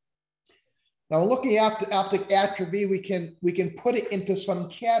 Now, looking at optic atrophy, we can put it into some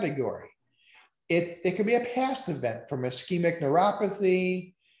category. It could be a past event from ischemic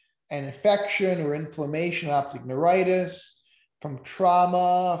neuropathy, an infection or inflammation, optic neuritis, from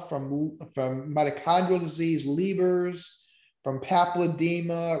trauma, from mitochondrial disease, Leber's, from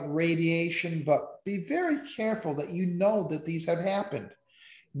papilledema, radiation, but be very careful that you know that these have happened.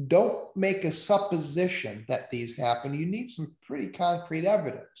 Don't make a supposition that these happen. You need some pretty concrete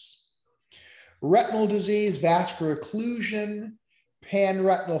evidence. Retinal disease, vascular occlusion,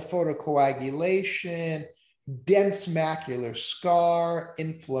 panretinal photocoagulation, dense macular scar,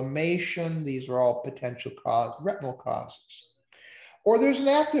 inflammation. These are all potential retinal causes. Or there's an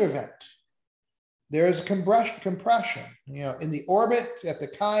active event. There is a compression, in the orbit, at the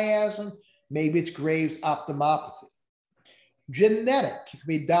chiasm. Maybe it's Graves' ophthalmopathy. Genetic, it could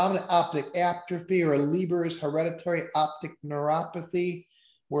be dominant optic atrophy or Leber's hereditary optic neuropathy,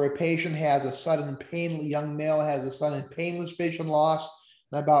 where a patient has a sudden pain, young male has a sudden painless vision loss,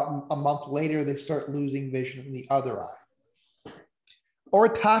 and about a month later, they start losing vision from the other eye. Or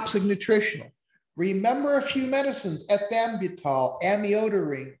toxic nutritional. Remember a few medicines: ethambutol,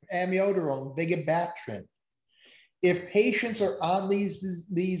 amiodarone, vigabatrin. If patients are on these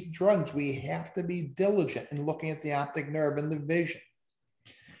drugs, we have to be diligent in looking at the optic nerve and the vision.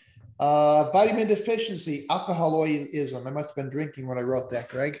 Vitamin deficiency, alcoholism. I must have been drinking when I wrote that,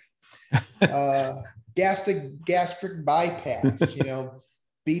 Greg. Gastric bypass,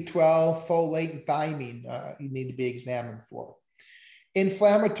 B12, folate, thiamine, you need to be examined for.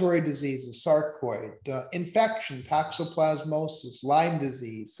 Inflammatory diseases, sarcoid, infection, toxoplasmosis, Lyme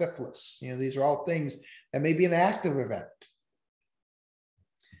disease, syphilis. These are all things that may be an active event.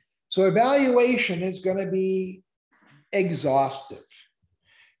 So evaluation is going to be exhaustive.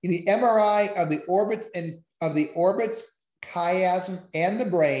 You need MRI of the orbits, chiasm, and the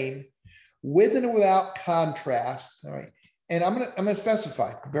brain, with and without contrast. All right, and I'm gonna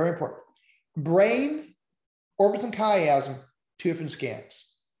specify. Very important. Brain, orbits, and chiasm. Two different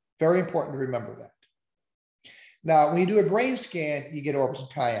scans. Very important to remember that. Now, when you do a brain scan, you get orbits and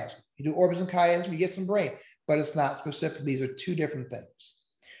chiasm. You do orbits and chiasm, you get some brain, but it's not specific. These are two different things.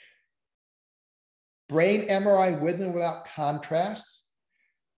 Brain MRI with and without contrast.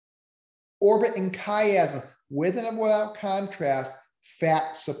 Orbit and chiasm with and without contrast,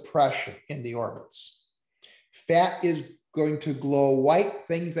 fat suppression in the orbits. Fat is going to glow white.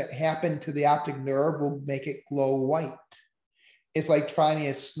 Things that happen to the optic nerve will make it glow white. It's like finding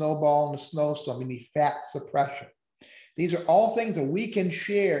a snowball in a snowstorm. You need fat suppression. These are all things that we can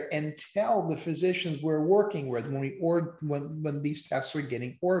share and tell the physicians we're working with when these tests are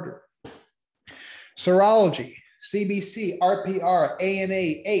getting ordered. Serology, CBC, RPR, ANA,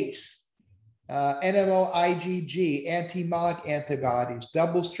 ACE, NMO, IgG, anti-molic antibodies,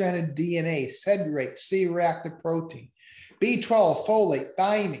 double-stranded DNA, cedrate, C-reactive protein, B12, folate,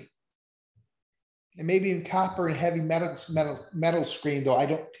 thiamine, and maybe even copper and heavy metal screen, though I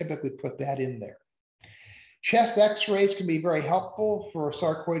don't typically put that in there. Chest x-rays can be very helpful for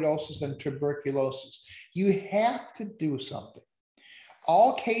sarcoidosis and tuberculosis. You have to do something.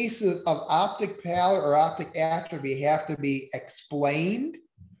 All cases of optic pallor or optic atrophy have to be explained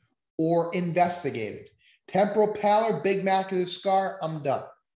or investigated. Temporal pallor, big macular scar, I'm done.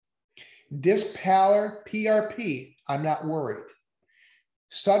 Disc pallor, PRP, I'm not worried.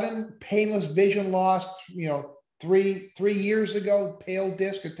 Sudden painless vision loss, 3 years ago, pale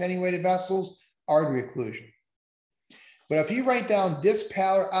disc, attenuated vessels, artery occlusion. But if you write down disc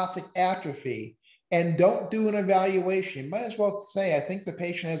pallor, optic atrophy, and don't do an evaluation, you might as well say, I think the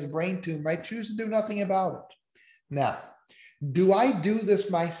patient has a brain tumor. I choose to do nothing about it. Now, do I do this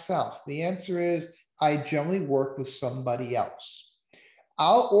myself? The answer is I generally work with somebody else.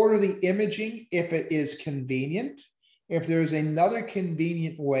 I'll order the imaging if it is convenient. If there's another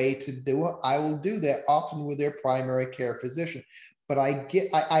convenient way to do it, I will do that, often with their primary care physician. But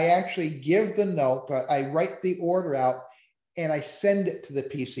I actually give the note, I write the order out, and I send it to the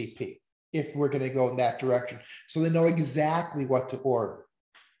PCP if we're going to go in that direction, so they know exactly what to order.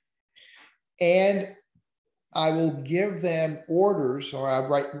 And I will give them orders, or I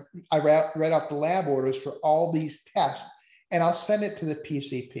write out the lab orders for all these tests, and I'll send it to the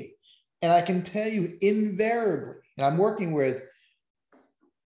PCP. And I can tell you invariably, and I'm working with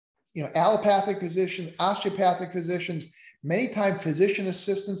allopathic physicians, osteopathic physicians, many times physician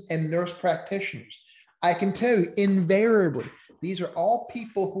assistants and nurse practitioners. I can tell you invariably, these are all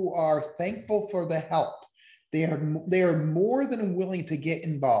people who are thankful for the help. They are more than willing to get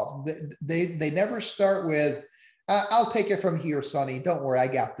involved. They never start with, I'll take it from here, Sonny. Don't worry, I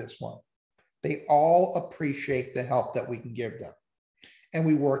got this one. They all appreciate the help that we can give them, and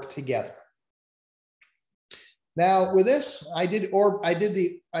we work together. Now with this, I did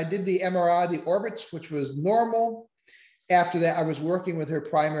the MRI, the orbits, which was normal. After that, I was working with her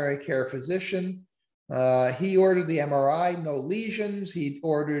primary care physician. He ordered the MRI, no lesions. He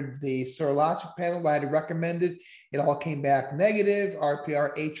ordered the serologic panel that I had recommended. It all came back negative,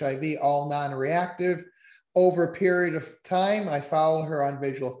 RPR, HIV, all non-reactive. Over a period of time, I followed her on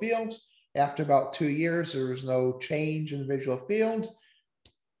visual fields. After about 2 years, there was no change in visual fields.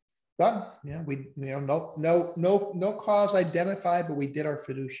 Done. No cause identified, but we did our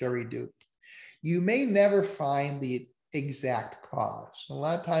fiduciary duty. You may never find the exact cause. A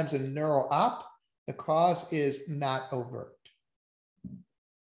lot of times in neuro-op, the cause is not overt.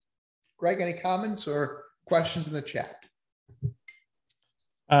 Greg, any comments or questions in the chat?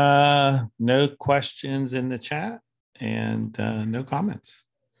 No questions in the chat, and no comments.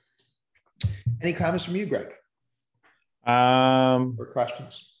 Any comments from you, Greg? Or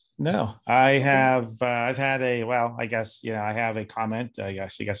questions? No, I have. I've had I guess I have a comment. I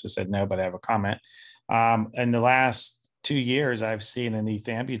guess I said no, but I have a comment. In the last 2 years, I've seen an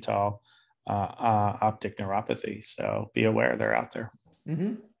ethambutol optic neuropathy. So be aware they're out there.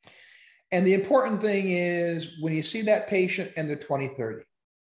 Mm-hmm. And the important thing is when you see that patient and the 2030,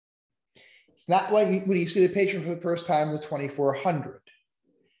 it's not like when you see the patient for the first time, the 2400.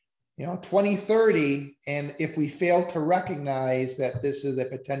 2030, and if we fail to recognize that this is a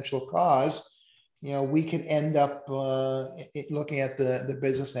potential cause, we could end up looking at the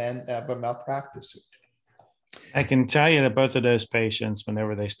business end of a malpractice suit. I can tell you that both of those patients,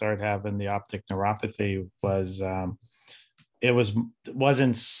 whenever they start having the optic neuropathy,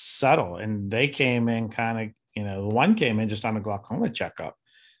 wasn't subtle, and they came in kind of, one came in just on a glaucoma checkup.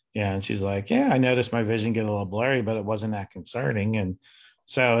 Yeah, and she's like, yeah, I noticed my vision get a little blurry, but it wasn't that concerning. And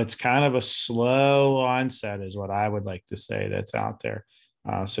so it's kind of a slow onset is what I would like to say that's out there.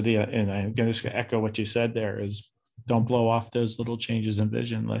 And I'm going to echo what you said there is don't blow off those little changes in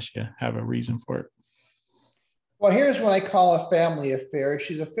vision unless you have a reason for it. Well, here's what I call a family affair.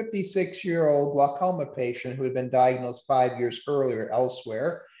 She's a 56-year-old glaucoma patient who had been diagnosed 5 years earlier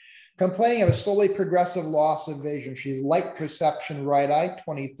elsewhere, complaining of a slowly progressive loss of vision. She's light perception right eye,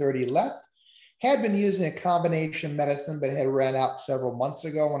 20/30 left. Had been using a combination medicine, but had ran out several months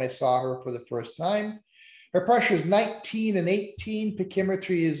ago when I saw her for the first time. Her pressure is 19 and 18.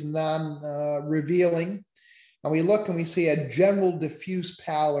 Pachymetry is non-revealing. And we look and we see a general diffuse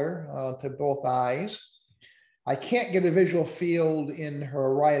pallor to both eyes. I can't get a visual field in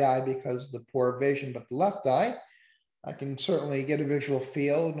her right eye because of the poor vision, but the left eye, I can certainly get a visual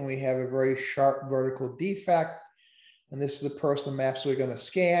field, and we have a very sharp vertical defect. And this is the person I'm absolutely going to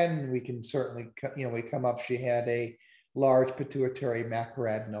scan. We can certainly, we come up, she had a large pituitary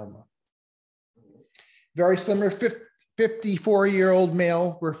macroadenoma. Very similar, 54-year-old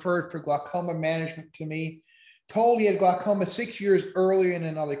male referred for glaucoma management to me. Told he had glaucoma 6 years earlier in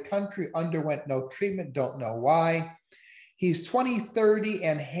another country, underwent no treatment, don't know why. He's 20, 30,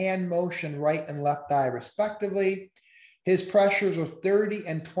 and hand motion right and left eye respectively. His pressures are 30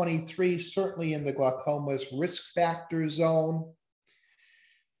 and 23, certainly in the glaucoma's risk factor zone.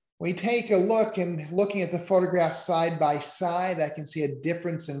 We take a look, and looking at the photographs side by side, I can see a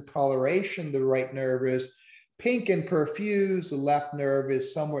difference in coloration. The right nerve is pink and perfused. The left nerve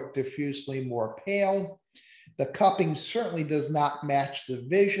is somewhat diffusely more pale. The cupping certainly does not match the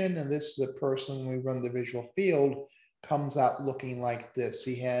vision. And this is the person, when we run the visual field, comes out looking like this.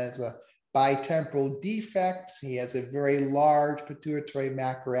 He has a bitemporal defect. He has a very large pituitary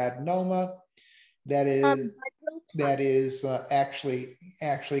macroadenoma that is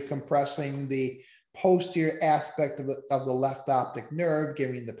actually compressing the posterior aspect of the left optic nerve,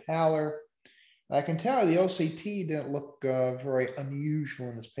 giving the pallor. I can tell the OCT didn't look very unusual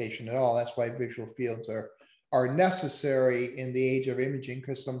in this patient at all. That's why visual fields are necessary in the age of imaging,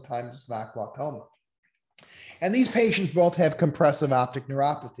 because sometimes it's not glaucoma. And these patients both have compressive optic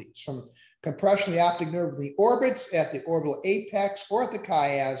neuropathies, from compression of the optic nerve in the orbits, at the orbital apex, or at the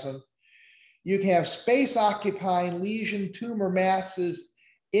chiasm. You can have space-occupying lesion tumor masses,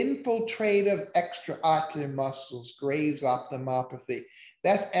 infiltrative extraocular muscles, Graves' ophthalmopathy.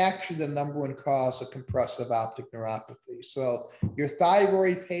 That's actually the #1 cause of compressive optic neuropathy. So your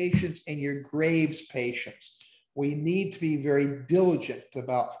thyroid patients and your Graves patients, we need to be very diligent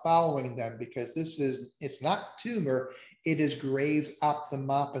about following them, because it's not tumor, it is Graves'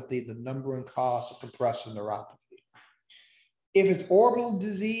 ophthalmopathy, the #1 cause of compressive neuropathy. If it's orbital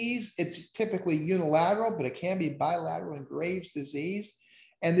disease, it's typically unilateral, but it can be bilateral in Graves' disease.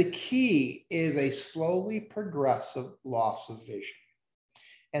 And the key is a slowly progressive loss of vision.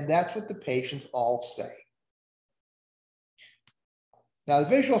 And that's what the patients all say. Now, the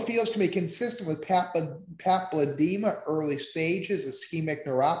visual fields can be consistent with papilledema, early stages, ischemic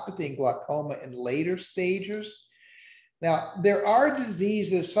neuropathy, and glaucoma in later stages. Now, there are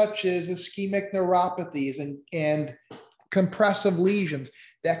diseases such as ischemic neuropathies and compressive lesions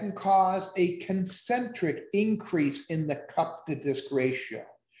that can cause a concentric increase in the cup to disc ratio,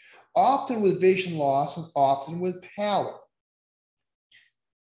 often with vision loss and often with pallor.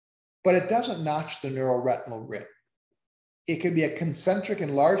 But it doesn't notch the neuroretinal rim. It could be a concentric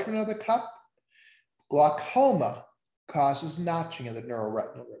enlargement of the cup. Glaucoma causes notching of the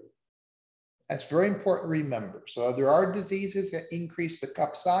neuroretinal rim. That's very important to remember. So there are diseases that increase the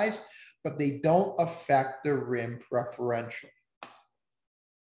cup size, but they don't affect the rim preferentially.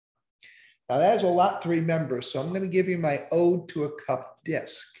 Now that is a lot to remember, so I'm going to give you my ode to a cup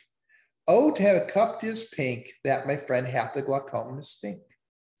disc. Ode to have a cup disc pink, that, my friend, half the glaucoma is stink.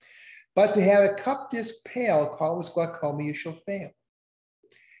 But to have a cup disc pale, call this glaucoma, you shall fail.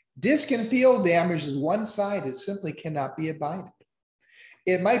 Disc and field damage is one-sided, simply cannot be abided.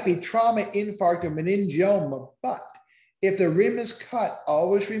 It might be trauma, infarct, or meningioma, but if the rim is cut,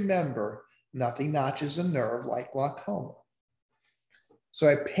 always remember, nothing notches a nerve like glaucoma. So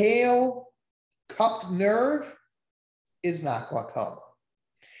a pale cupped nerve is not glaucoma.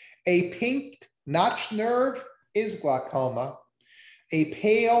 A pink notched nerve is glaucoma. A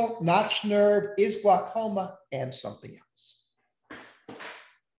pale notched nerve is glaucoma and something else.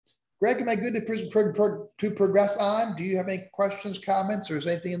 Greg, am I good to progress on? Do you have any questions, comments, or is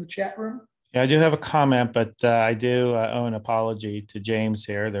there anything in the chat room? Yeah, I do have a comment, but I do owe an apology to James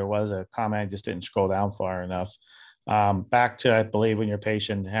here. There was a comment, I just didn't scroll down far enough. Back to, I believe, when your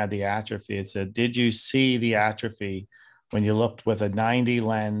patient had the atrophy, it said, did you see the atrophy when you looked with a 90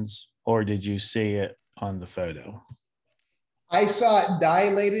 lens, or did you see it on the photo? I saw it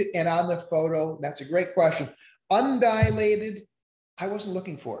dilated and on the photo. That's a great question. Undilated, I wasn't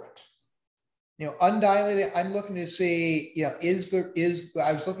looking for it. Undilated, I'm looking to see, I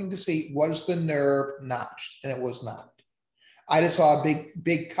was looking to see, was the nerve notched? And it was not. I just saw a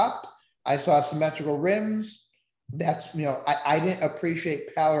big cup. I saw symmetrical rims. That's, I didn't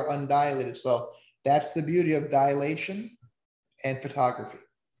appreciate pallor undilated. So that's the beauty of dilation and photography.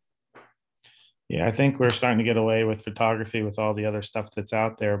 Yeah, I think we're starting to get away with photography with all the other stuff that's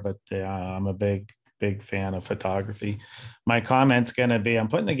out there, but I'm a big fan of photography. My comment's going to be, I'm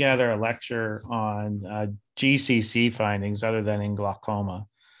putting together a lecture on GCC findings other than in glaucoma.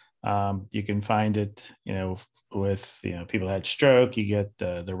 You can find it, with, people that had stroke, you get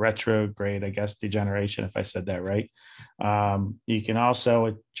the retrograde, I guess, degeneration, if I said that right. You can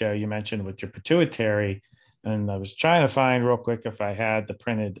also, Joe, you mentioned with your pituitary, and I was trying to find real quick if I had the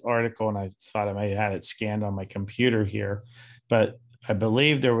printed article, and I thought I may have had it scanned on my computer here, but I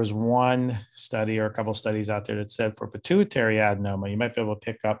believe there was one study or a couple of studies out there that said for pituitary adenoma, you might be able to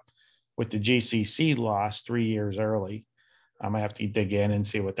pick up with the GCC loss 3 years early. I might have to dig in and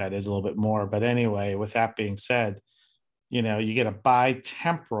see what that is a little bit more. But anyway, with that being said, you get a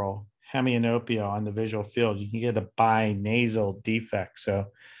bitemporal hemianopia on the visual field. You can get a binasal defect.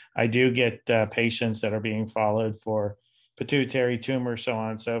 So I do get patients that are being followed for pituitary tumor, so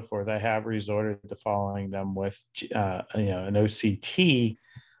on and so forth. I have resorted to following them with an OCT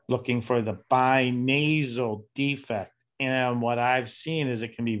looking for the binasal defect. And what I've seen is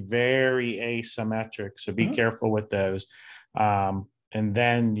it can be very asymmetric. So be careful with those. And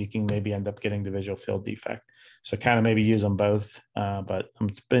then you can maybe end up getting the visual field defect. So kind of maybe use them both. But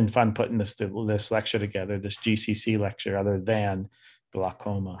it's been fun putting this lecture together, this GCC lecture, other than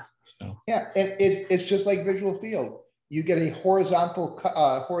glaucoma. So yeah, and it's just like visual field. You get a horizontal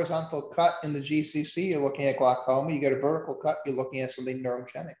cut in the GCC, you're looking at glaucoma. You get a vertical cut, you're looking at something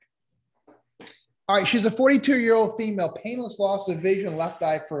neurogenic. All right, she's a 42-year-old female, painless loss of vision, left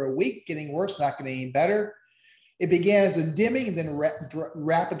eye for a week, getting worse, not getting any better. It began as a dimming and then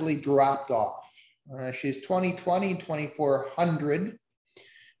rapidly dropped off. She's 20/20, 2400.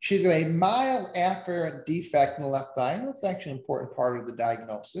 She's got a mild afferent defect in the left eye. That's actually an important part of the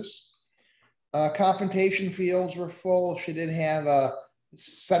diagnosis. Confrontation fields were full. She did have a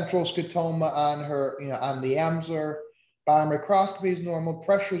central scotoma on her, on the Amsler. Bottom microscopy is normal.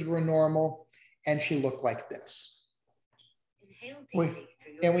 Pressures were normal. And she looked like this.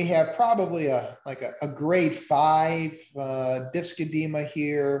 And we have probably a grade 5 disc edema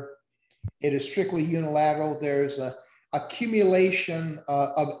here. It is strictly unilateral. There's a accumulation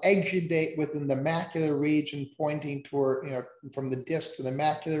of exudate within the macular region, pointing toward, from the disc to the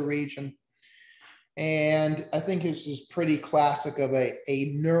macular region. And I think this is pretty classic of a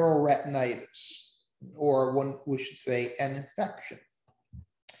neuroretinitis, or one, we should say, an infection.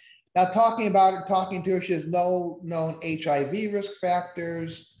 Now, talking to her, she has no known HIV risk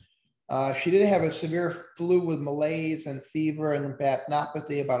factors. She did have a severe flu with malaise and fever and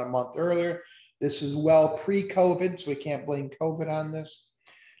lymphadenopathy about a month earlier. This is well pre-COVID, so we can't blame COVID on this.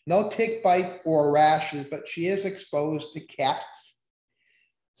 No tick bites or rashes, but she is exposed to cats.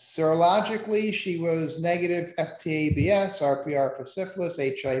 Serologically, she was negative FTABS, RPR for syphilis,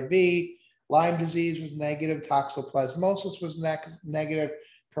 HIV, Lyme disease was negative, toxoplasmosis was negative,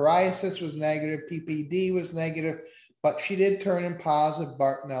 psoriasis was negative, PPD was negative, but she did turn in positive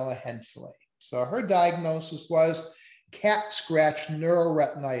Bartonella henselae. So her diagnosis was cat scratch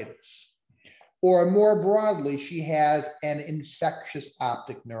neuroretinitis, or more broadly, she has an infectious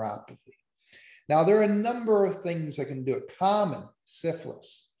optic neuropathy. Now, there are a number of things that can do it. Common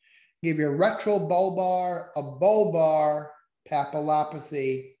syphilis, give you a retrobulbar, a bulbar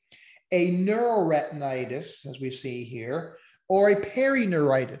papillopathy, a neuroretinitis, as we see here, or a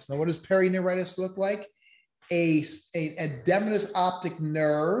perineuritis. Now, what does perineuritis look like? A edematous optic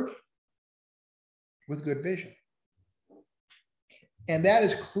nerve with good vision. And that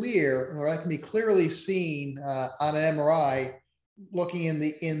is clear, or that can be clearly seen on an MRI. Looking in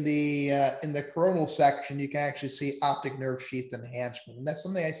the coronal section, you can actually see optic nerve sheath enhancement. And that's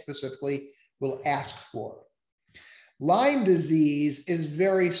something I specifically will ask for. Lyme disease is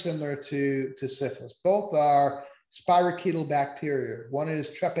very similar to syphilis. Both are spirochetal bacteria. One is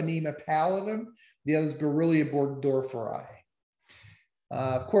Treponema pallidum, the other is Borrelia burgdorferi.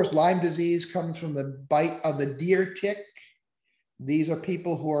 Of course, Lyme disease comes from the bite of the deer tick. These are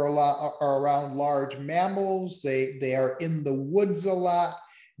people who are around large mammals. They are in the woods a lot.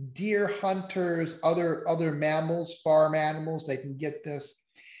 Deer hunters, other mammals, farm animals, they can get this.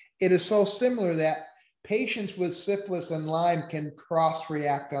 It is so similar that patients with syphilis and Lyme can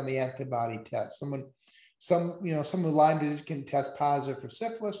cross-react on the antibody test. Some with Lyme disease can test positive for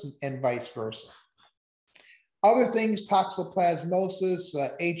syphilis and vice versa. Other things, toxoplasmosis,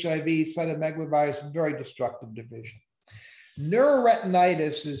 HIV, cytomegalovirus, very destructive division.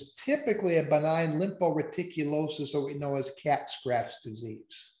 Neuroretinitis is typically a benign lymphoreticulosis, or what we know as cat scratch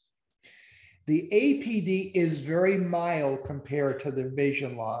disease. The APD is very mild compared to the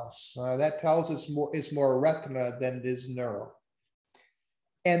vision loss. That tells us it's more retina than it is neuro.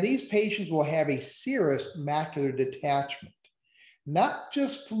 And these patients will have a serous macular detachment, not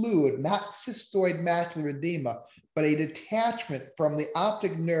just fluid, not cystoid macular edema, but a detachment from the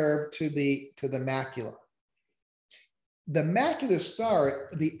optic nerve to the macula. The macular star,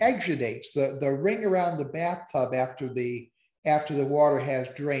 the exudates, the ring around the bathtub after the water has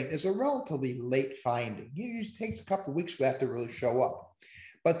drained, is a relatively late finding. It usually takes a couple of weeks for that to really show up.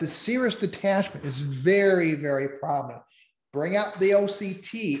 But the serous detachment is very, very prominent. Bring out the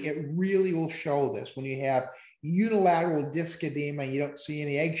OCT, it really will show this. When you have unilateral disc edema and you don't see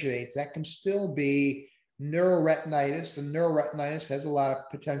any exudates, that can still be neuroretinitis, and neuroretinitis has a lot of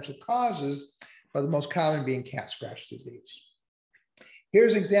potential causes, but the most common being cat scratch disease.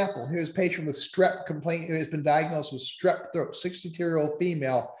 Here's an example. Here's a patient with strep complaint who has been diagnosed with strep throat, 62-year-old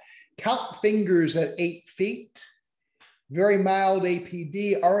female. Count fingers at 8 feet. Very mild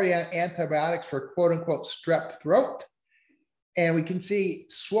APD, already on antibiotics for quote unquote strep throat. And we can see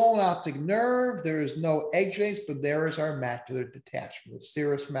swollen optic nerve. There is no egg shapes, but there is our macular detachment, the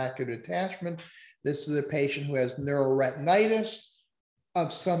serous macular detachment. This is a patient who has neuroretinitis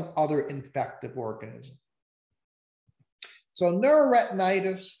of some other infective organism. So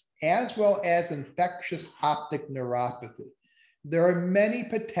neuroretinitis, as well as infectious optic neuropathy. There are many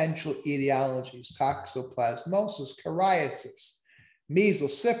potential etiologies: toxoplasmosis, choriasis,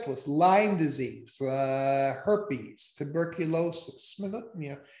 measles, syphilis, Lyme disease, herpes, tuberculosis,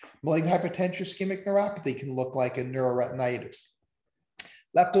 malignant hypertension, ischemic neuropathy can look like a neuroretinitis.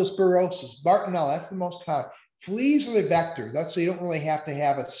 Leptospirosis, Bartonella, that's the most common. Fleas are the vector. That's so you don't really have to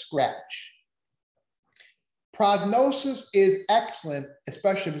have a scratch. Prognosis is excellent,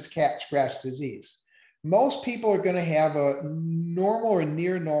 especially if it's cat scratch disease. Most people are going to have a normal or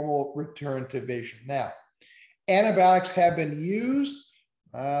near normal return to vision. Now, antibiotics have been used.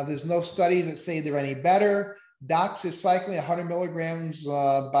 There's no studies that say they're any better. Doxycycline, 100 milligrams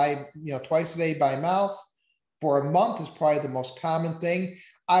twice a day by mouth for a month is probably the most common thing.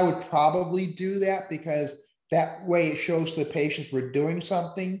 I would probably do that because that way it shows the patients we're doing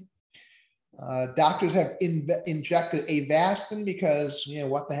something. Doctors have injected Avastin because,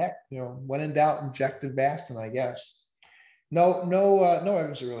 what the heck, when in doubt, inject Avastin, I guess. No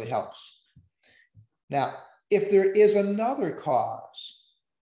evidence that really helps. Now, if there is another cause,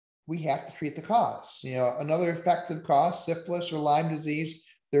 we have to treat the cause. Another effective cause, syphilis or Lyme disease,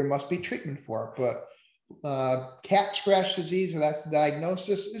 there must be treatment for it. But cat scratch disease, or that's the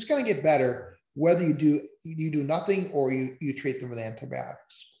diagnosis, is going to get better whether you do nothing or you treat them with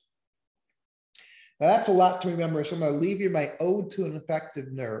antibiotics. Now that's a lot to remember, so I'm going to leave you my ode to an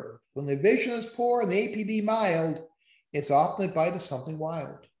affected nerve. When the vision is poor and the APD mild, it's often a bite of something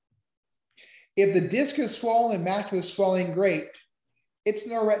wild. If the disc is swollen and macular swelling great, it's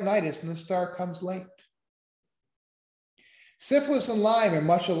neuroretinitis and the star comes late. Syphilis and Lyme are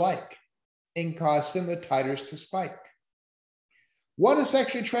much alike and cause similar titers to spike. One is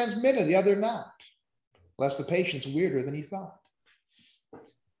sexually transmitted, the other not, unless the patient's weirder than he thought.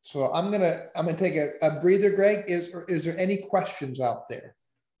 So I'm gonna take a breather, Greg. Is there any questions out there?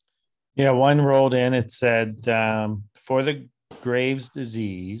 Yeah, one rolled in. It said, for the Graves'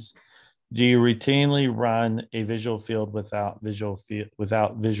 disease, do you routinely run a visual field without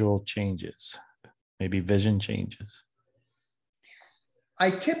visual changes, maybe vision changes? I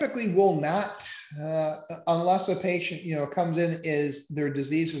typically will not, unless a patient comes in their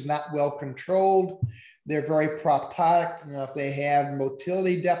disease is not well controlled. They're very proptotic. If they have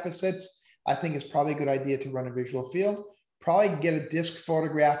motility deficits, I think it's probably a good idea to run a visual field. Probably get a disc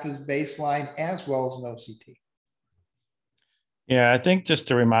photograph as baseline as well as an OCT. Yeah, I think just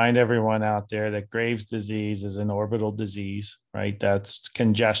to remind everyone out there that Graves' disease is an orbital disease, right? That's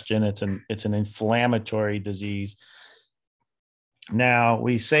congestion. It's an inflammatory disease. Now,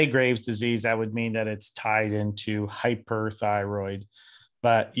 we say Graves' disease, that would mean that it's tied into hyperthyroid.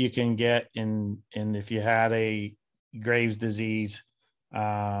 But you can get if you had a Graves' disease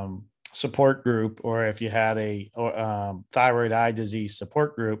support group, or if you had a thyroid eye disease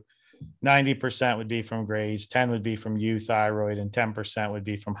support group, 90% would be from Graves, 10 would be from euthyroid, and 10% would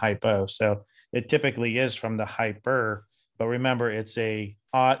be from hypo. So it typically is from the hyper, but remember, it's an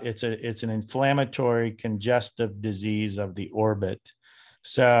inflammatory congestive disease of the orbit.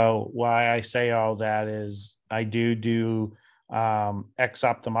 So why I say all that is I do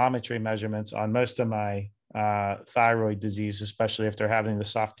exophthalmometry measurements on most of my thyroid disease, especially if they're having the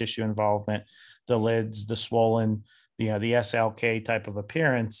soft tissue involvement, the lids, the swollen, the SLK type of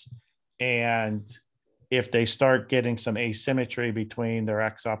appearance. And if they start getting some asymmetry between their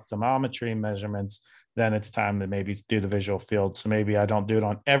exophthalmometry measurements, then it's time to maybe do the visual field. So maybe I don't do it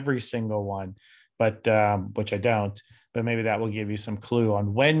on every single one, but which I don't, but maybe that will give you some clue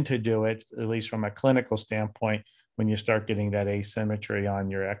on when to do it, at least from a clinical standpoint, when you start getting that asymmetry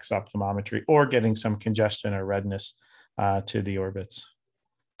on your exophthalmometry or getting some congestion or redness to the orbits.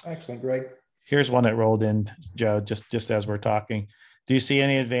 Excellent, Greg. Here's one that rolled in, Joe, just as we're talking. Do you see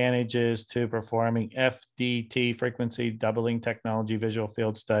any advantages to performing FDT, frequency doubling technology visual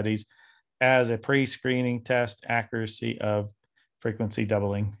field studies, as a pre-screening test accuracy of frequency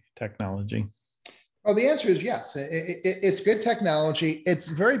doubling technology? Well, the answer is yes. It's good technology. It's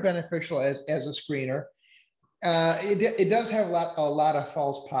very beneficial as a screener. It does have a lot of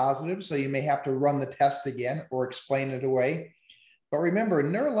false positives, so you may have to run the test again or explain it away. But remember,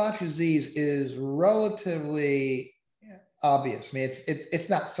 neurologic disease is relatively obvious. I mean, it's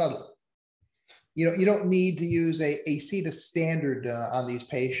not subtle. You don't need to use a CETA standard on these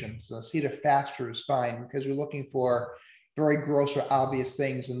patients. CETA faster is fine because you're looking for very gross or obvious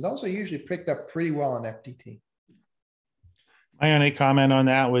things, and those are usually picked up pretty well in FDT. My only comment on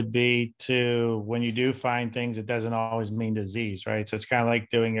that would be to when you do find things, it doesn't always mean disease, right? So it's kind of like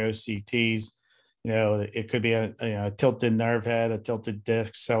doing OCTs. It could be a tilted nerve head, a tilted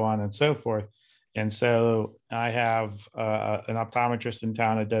disc, so on and so forth. And so I have an optometrist in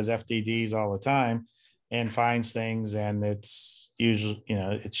town that does FDDs all the time and finds things, and it's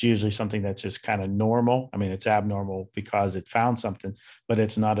usually something that's just kind of normal. I mean, it's abnormal because it found something, but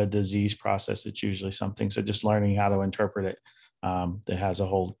it's not a disease process. It's usually something. So just learning how to interpret it that has a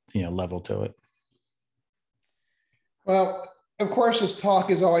whole level to it. Well, of course, this talk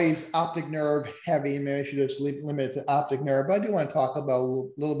is always optic nerve heavy, and maybe I should just limit it to optic nerve, but I do want to talk about a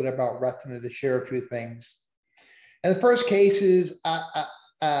little bit about retina to share a few things. And the first case is I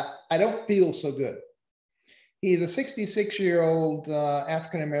don't feel so good. He's a 66-year-old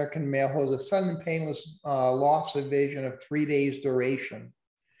African-American male who has a sudden and painless loss of vision of 3 days duration.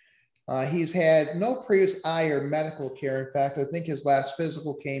 He's had no previous eye or medical care. In fact, I think his last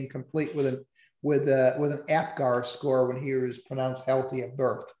physical came complete with an APGAR score when he was pronounced healthy at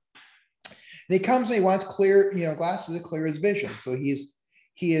birth. And he comes and he wants clear, glasses to clear his vision. So he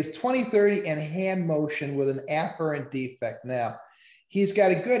is 20/30 and hand motion with an afferent defect. Now, he's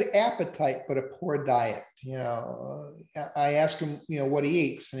got a good appetite, but a poor diet. I ask him, what he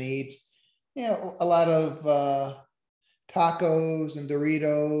eats, and he eats, a lot of tacos and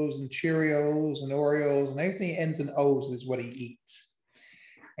Doritos and Cheerios and Oreos, and everything that ends in O's is what he eats.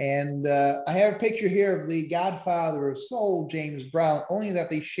 And I have a picture here of the godfather of soul, James Brown, only that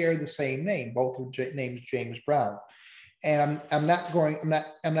they share the same name. Both are names James Brown. And I'm not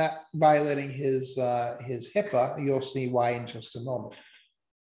violating his HIPAA. You'll see why in just a moment.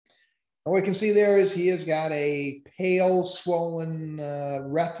 And what we can see there is he has got a pale, swollen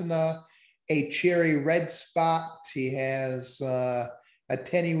retina, a cherry red spot. He has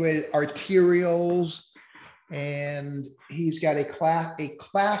attenuated arterioles, and he's got a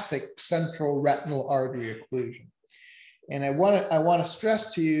classic central retinal artery occlusion. And I want to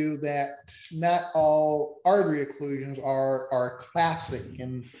stress to you that not all artery occlusions are classic.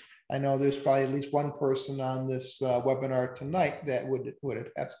 And I know there's probably at least one person on this webinar tonight that would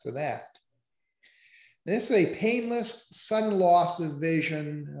attest to that. This is a painless, sudden loss of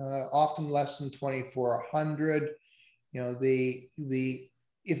vision, often less than 2400.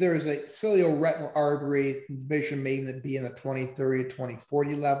 If there is a cilioretinal artery, vision may be in the 20/30 to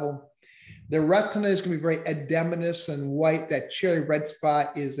 20/40 level. The retina is going to be very edematous and white. That cherry red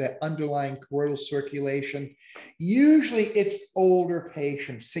spot is that underlying choroidal circulation. Usually it's older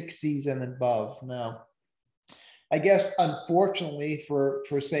patients, 60s and above. Now, I guess, unfortunately, for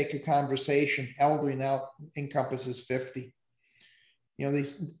sake of conversation, elderly now encompasses 50.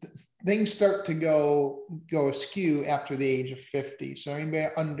 These things start to go askew after the age of 50. So anybody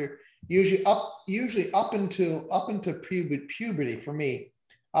usually up into puberty for me,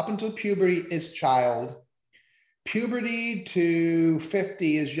 up until puberty is child. Puberty to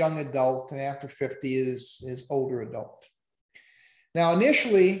 50 is young adult, and after 50 is older adult. Now,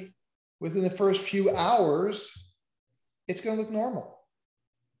 initially, within the first few hours, it's going to look normal.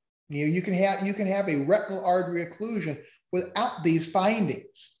 You can have a retinal artery occlusion without these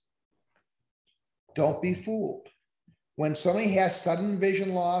findings. Don't be fooled. When somebody has sudden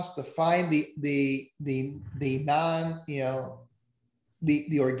vision loss, the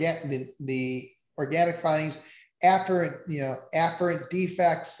organic findings, afferent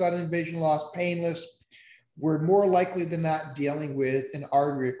defect, sudden vision loss, painless, we're more likely than not dealing with an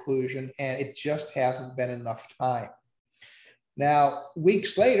artery occlusion, and it just hasn't been enough time. Now,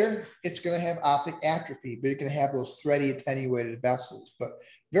 weeks later, it's going to have optic atrophy, but you're going to have those thready attenuated vessels. But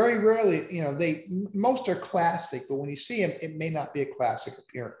very rarely, most are classic, but when you see them, it may not be a classic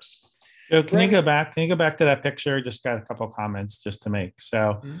appearance. So can you go back to that picture? Just got a couple of comments just to make.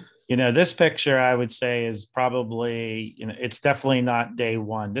 So, this picture I would say is probably, it's definitely not day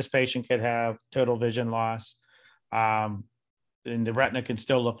one. This patient could have total vision loss, and the retina can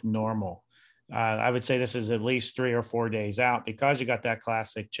still look normal. I would say this is at least 3 or 4 days out because you got that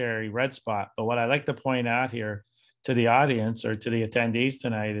classic cherry red spot. But what I like to point out here to the audience or to the attendees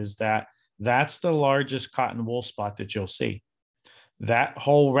tonight is that that's the largest cotton wool spot that you'll see. That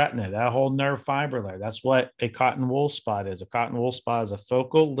whole retina, that whole nerve fiber layer, that's what a cotton wool spot is. A cotton wool spot is a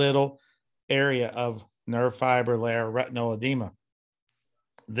focal little area of nerve fiber layer retinal edema.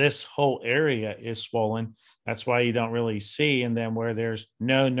 This whole area is swollen. That's why you don't really see. And then where there's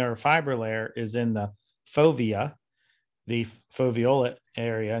no nerve fiber layer is in the fovea. the foveola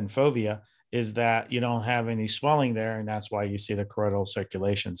area and fovea is that you don't have any swelling there, and that's why you see the choroidal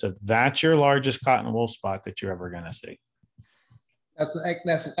circulation. So that's your largest cotton wool spot that you're ever going to see. That's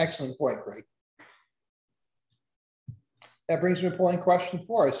an excellent point, Greg. That brings me to polling question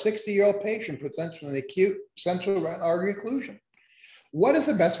 4. A 60-year-old patient presents with an acute central retinal artery occlusion. What is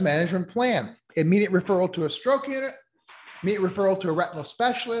the best management plan? Immediate referral to a stroke unit, immediate referral to a retinal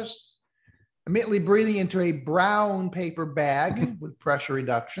specialist, immediately breathing into a brown paper bag with pressure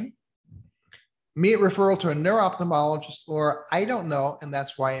reduction, immediate referral to a neuro-ophthalmologist, or I don't know, and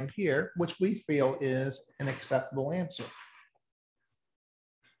that's why I'm here, which we feel is an acceptable answer.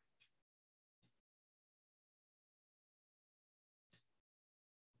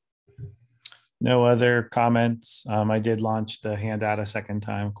 No other comments. I did launch the handout a second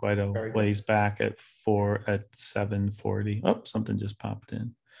time, quite a ways back at 7:40. Oh, something just popped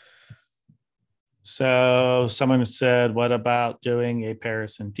in. So someone said, what about doing a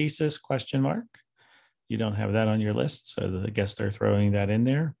paracentesis ? You don't have that on your list, so I guess they're throwing that in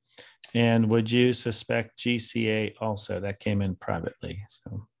there. And would you suspect GCA also? That came in privately.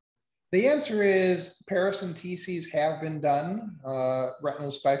 So the answer is paracenteses have been done.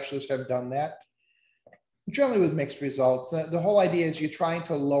 Retinal specialists have done that, generally with mixed results. The whole idea is you're trying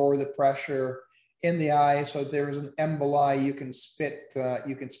to lower the pressure in the eye, so if there is an emboli, you can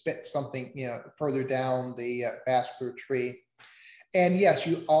spit something further down the vascular tree. And yes,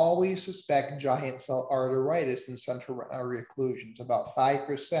 you always suspect giant cell arteritis in central retinal artery occlusions. About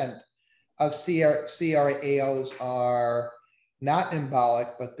 5% of CRAOs are not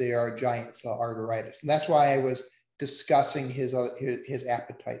embolic, but they are giant cell arteritis. And that's why I was discussing his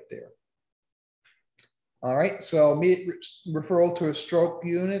appetite there. All right, so immediate referral to a stroke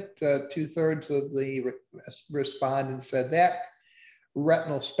unit, 2/3 of the respondents said that.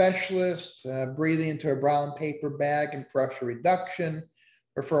 Retinal specialist, breathing into a brown paper bag and pressure reduction,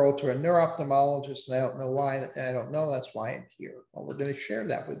 referral to a neuro-ophthalmologist, and I don't know why, I don't know, that's why I'm here. Well, we're gonna share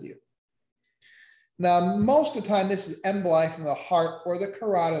that with you. Now, most of the time, this is emboli from the heart or the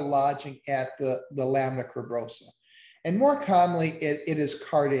carotid lodging at the lamina cribrosa. And more commonly, it is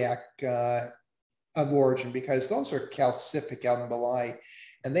cardiac of origin, because those are calcific emboli,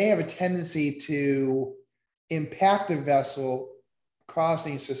 and they have a tendency to impact the vessel,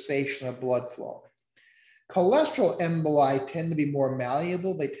 causing cessation of blood flow. Cholesterol emboli tend to be more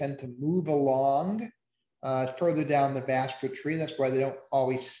malleable. They tend to move along further down the vascular tree. That's why they don't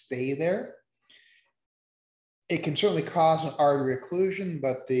always stay there. It can certainly cause an artery occlusion,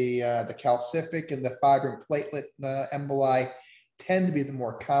 but the calcific and the fibrin platelet emboli tend to be the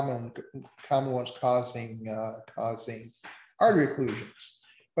more common ones causing artery occlusions.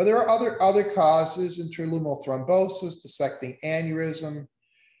 But there are other causes: intraluminal thrombosis, dissecting aneurysm,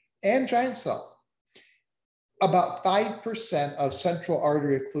 and giant cell. About 5% of central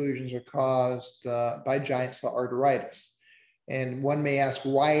artery occlusions are caused by giant cell arteritis. And one may ask,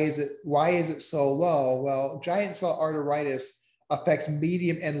 why is it so low? Well, giant cell arteritis affects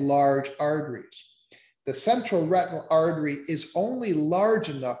medium and large arteries. The central retinal artery is only large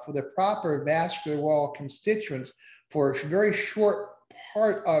enough for the proper vascular wall constituents for a very short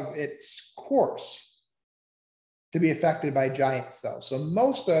part of its course to be affected by giant cells. So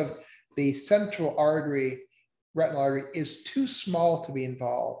most of the central artery, retinal artery, is too small to be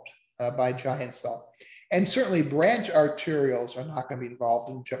involved by giant cell. And certainly branch arterioles are not going to be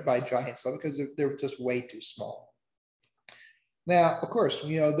involved by giant cell because they're just way too small. Now, of course,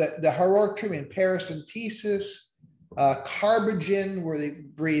 the heroic treatment, paracentesis, carbogen, where they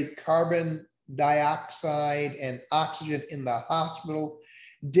breathe carbon dioxide and oxygen in the hospital,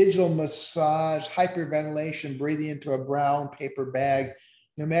 digital massage, hyperventilation, breathing into a brown paper bag.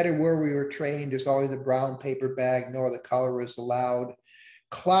 No matter where we were trained, there's always a brown paper bag, no other color is allowed.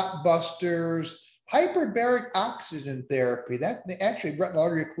 Clot busters, hyperbaric oxygen therapy. That actually, retinal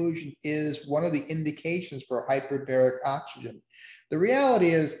artery occlusion is one of the indications for hyperbaric oxygen. The reality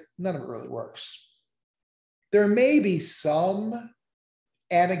is none of it really works. There may be some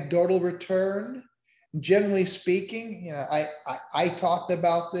anecdotal return. Generally speaking, I talked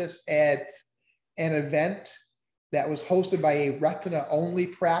about this at an event that was hosted by a retina only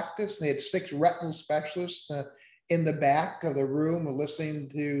practice. They had 6 retinal specialists in the back of the room listening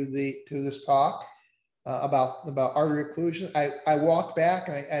to this talk about artery occlusion. I walked back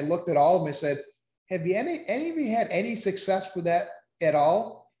and I looked at all of them. I said, "Have you any of you had any success with that at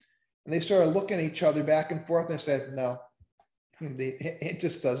all?" And they started looking at each other back and forth. And I said, "No, it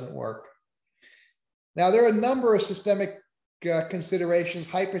just doesn't work." Now, there are a number of systemic considerations: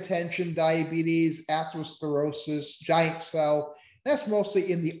 hypertension, diabetes, atherosclerosis, giant cell. That's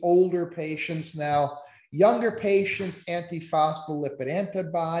mostly in the older patients now. Younger patients, antiphospholipid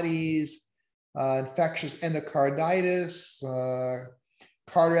antibodies, infectious endocarditis,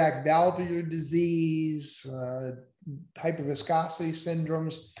 cardiac valvular disease, hyperviscosity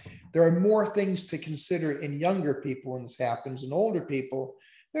syndromes. There are more things to consider in younger people when this happens. In older people,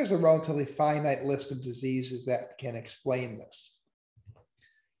 there's a relatively finite list of diseases that can explain this.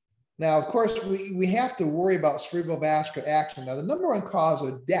 Now, of course, we have to worry about cerebral vascular accident. Now, the number one cause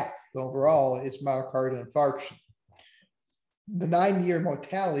of death overall is myocardial infarction. The 9-year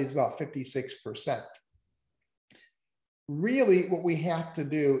mortality is about 56%. Really, what we have to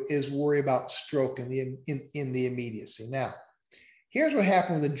do is worry about stroke in the immediacy. Now, here's what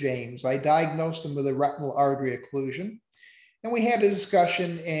happened with James. I diagnosed him with a retinal artery occlusion, and we had a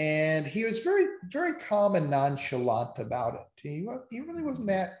discussion, and he was very, very calm and nonchalant about it. He really wasn't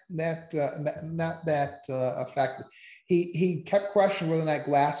not that affected. He kept questioning whether or not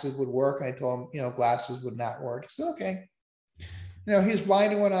glasses would work, and I told him, glasses would not work. He said, okay. He was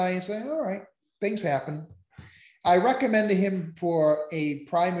blind in one eye. He said, all right, things happen. I recommended him for a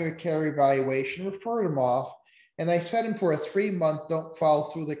primary care evaluation, referred him off, and I set him for a 3-month don't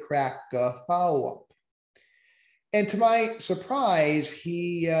fall through the crack follow-up. And to my surprise,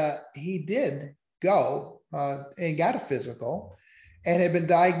 he did go and got a physical and had been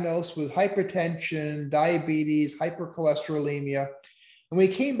diagnosed with hypertension, diabetes, hypercholesterolemia. And we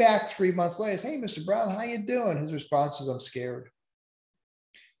came back 3 months later, hey, Mr. Brown, how you doing? His response is, I'm scared.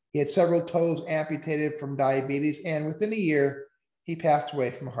 He had several toes amputated from diabetes, and within a year, he passed away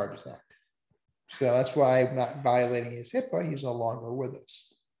from a heart attack. So that's why I'm not violating his HIPAA. He's no longer with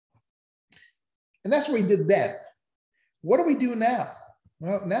us. And that's what we did then. What do we do now?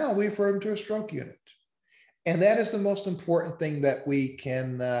 Well, now we refer him to a stroke unit. And that is the most important thing that we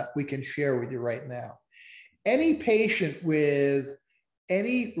can share with you right now. Any patient with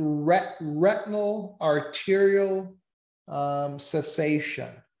any retinal arterial cessation,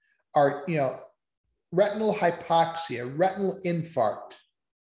 retinal hypoxia, retinal infarct,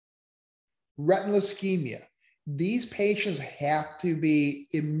 retinal ischemia, these patients have to be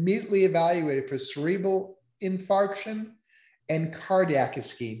immediately evaluated for cerebral infarction and cardiac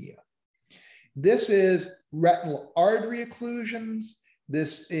ischemia. This is retinal artery occlusions.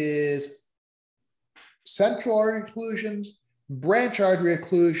 This is central artery occlusions, branch artery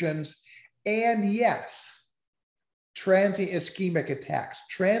occlusions, and yes, transient ischemic attacks,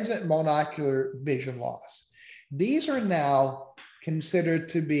 transient monocular vision loss. These are now considered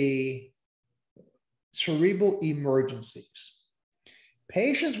to be cerebral emergencies.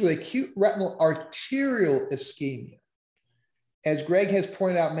 Patients with acute retinal arterial ischemia, as Greg has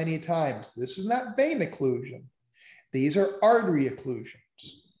pointed out many times, this is not vein occlusion. These are artery occlusions.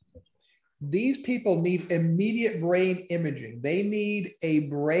 These people need immediate brain imaging. They need a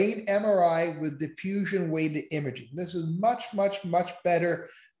brain MRI with diffusion weighted imaging. This is much, much, much better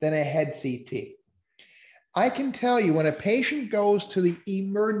than a head CT. I can tell you when a patient goes to the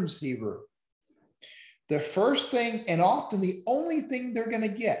emergency room, the first thing, and often the only thing they're going to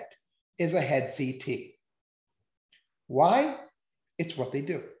get, is a head CT. Why? It's what they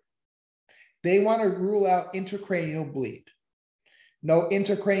do. They want to rule out intracranial bleed. No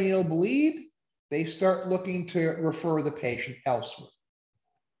intracranial bleed, they start looking to refer the patient elsewhere.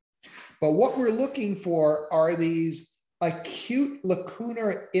 But what we're looking for are these acute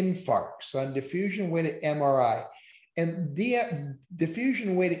lacunar infarcts on diffusion weighted MRI. And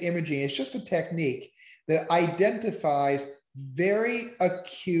diffusion weighted imaging is just a technique that identifies very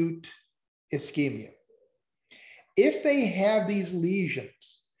acute ischemia. If they have these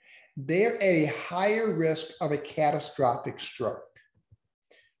lesions, they're at a higher risk of a catastrophic stroke.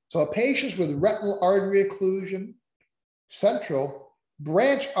 So patients with retinal artery occlusion, central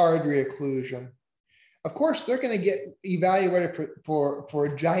branch artery occlusion, of course, they're going to get evaluated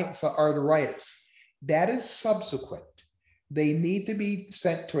for giant cell arteritis. That is subsequent. They need to be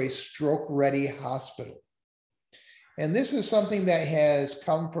sent to a stroke-ready hospital. And this is something that has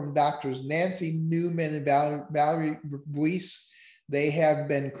come from doctors Nancy Newman and Valerie Ruiz. They have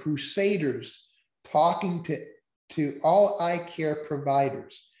been crusaders talking to all eye care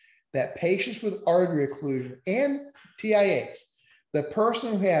providers that patients with artery occlusion and TIAs, the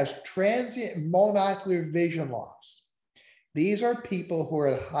person who has transient monocular vision loss, these are people who are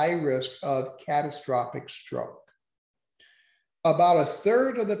at high risk of catastrophic stroke. About a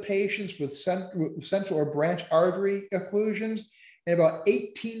third of the patients with central or branch artery occlusions and about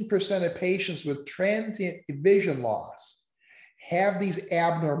 18% of patients with transient vision loss have these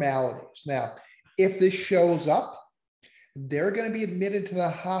abnormalities. Now, if this shows up, they're going to be admitted to the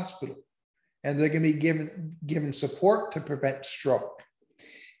hospital and they're going to be given support to prevent stroke.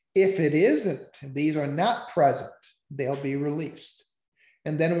 If it isn't, these are not present, they'll be released.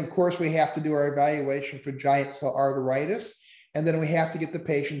 And then, of course, we have to do our evaluation for giant cell arteritis. And then we have to get the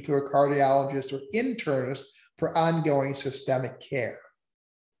patient to a cardiologist or internist for ongoing systemic care.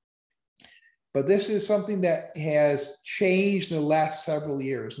 But this is something that has changed in the last several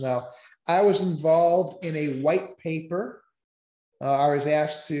years. Now, I was involved in a white paper. I was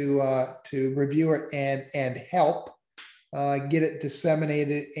asked to review it and help get it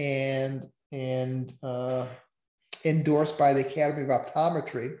disseminated and endorsed by the Academy of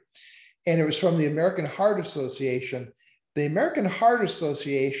Optometry. And it was from the American Heart Association. The American Heart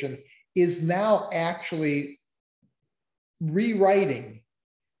Association is now actually rewriting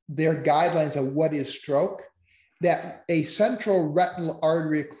their guidelines of what is stroke, that a central retinal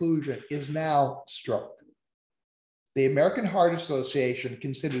artery occlusion is now stroke. The American Heart Association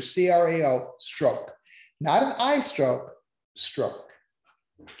considers CRAO stroke, not an eye stroke, stroke.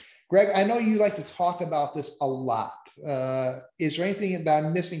 Greg, I know you like to talk about this a lot. Is there anything that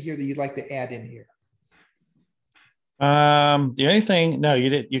I'm missing here that you'd like to add in here? The only thing, no, you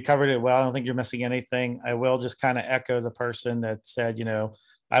did, you covered it well. I don't think you're missing anything. I will just kind of echo the person that said,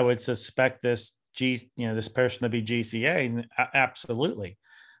 I would suspect this this person to be GCA. Absolutely.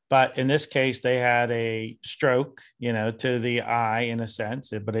 But in this case, they had a stroke, to the eye in a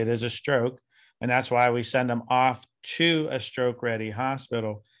sense, but it is a stroke. And that's why we send them off to a stroke ready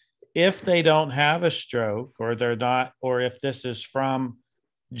hospital. If they don't have a stroke, or they're not, or if this is from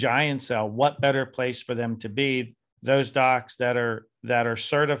giant cell, what better place for them to be? Those docs that are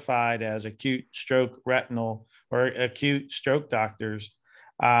certified as acute stroke retinal or acute stroke doctors,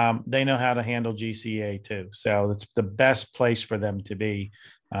 they know how to handle GCA too. So it's the best place for them to be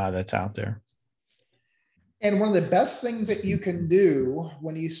that's out there. And one of the best things that you can do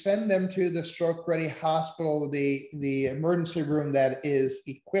when you send them to the stroke ready hospital, the emergency room that is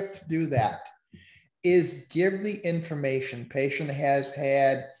equipped to do that, is give the information. Patient has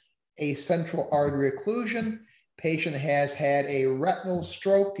had a central artery occlusion. Patient has had a retinal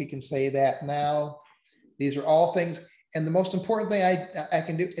stroke. You can say that now. These are all things. And the most important thing I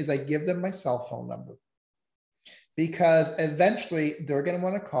can do is I give them my cell phone number, because eventually they're going to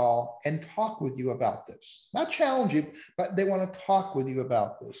want to call and talk with you about this. Not challenge you, but they want to talk with you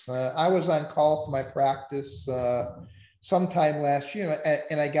about this. I was on call for my practice sometime last year,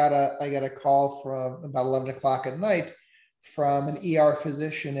 and I got a call from about 11 o'clock at night from an ER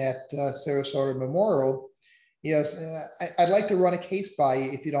physician at Sarasota Memorial. I'd like to run a case by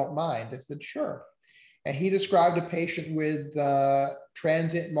you if you don't mind. I said, sure. And he described a patient with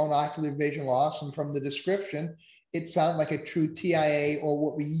transient monocular vision loss. And from the description, it sounded like a true TIA, or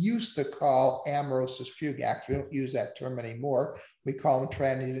what we used to call amaurosis fugax. We don't use that term anymore. We call them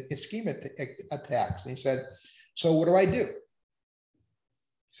transient ischemic attacks. And he said, so what do I do? He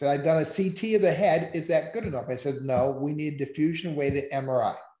said, I've done a CT of the head. Is that good enough? I said, no, we need diffusion weighted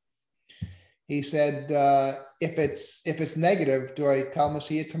MRI. He said, if it's negative, do I tell him to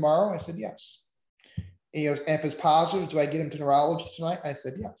see it tomorrow? I said, yes. And if it's positive, do I get him to neurologist tonight? I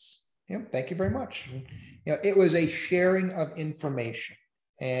said, yes. Thank you very much. It was a sharing of information,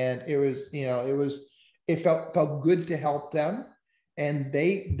 and it felt good to help them, and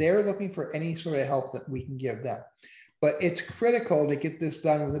they're looking for any sort of help that we can give them. But it's critical to get this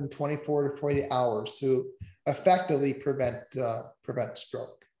done within 24 to 48 hours to effectively prevent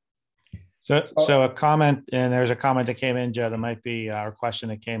stroke. So a comment, and there's a comment that came in, Joe, that might be our question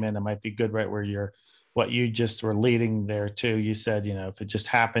that came in that might be good right where what you just were leading there too. You said, if it just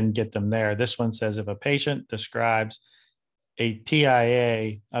happened, get them there. This one says, if a patient describes a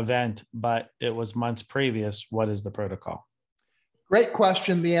TIA event, but it was months previous, what is the protocol? Great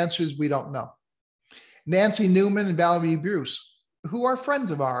question. The answer is we don't know. Nancy Newman and Valerie Bruce, who are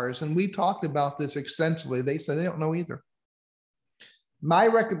friends of ours, and we talked about this extensively, they said they don't know either.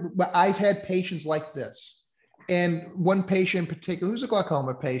 I've had patients like this. And one patient in particular, who's a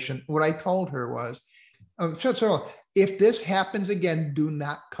glaucoma patient, what I told her was, if this happens again, do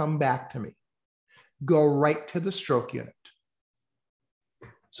not come back to me. Go right to the stroke unit.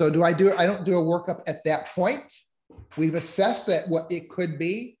 So I don't do a workup at that point. We've assessed that what it could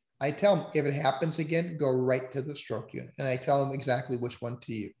be. I tell them, if it happens again, go right to the stroke unit. And I tell them exactly which one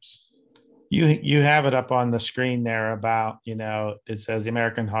to use. You have it up on the screen there about, it says the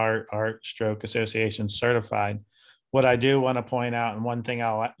American Heart Stroke Association certified. What I do want to point out, and one thing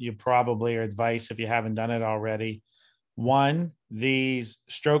you probably are advice if you haven't done it already. One, these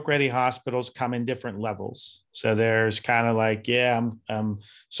stroke ready hospitals come in different levels. So there's kind of like, I'm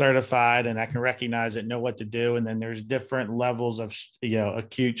certified and I can recognize it, know what to do. And then there's different levels of,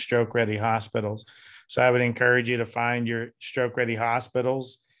 acute stroke ready hospitals. So I would encourage you to find your stroke ready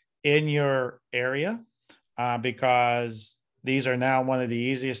hospitals in your area because these are now one of the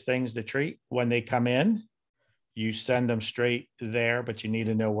easiest things to treat. When they come in, you send them straight there, but you need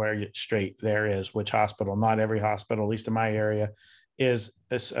to know where straight there is, which hospital. Not every hospital, at least in my area, is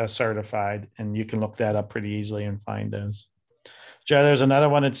certified, and you can look that up pretty easily and find those. Joe, there's another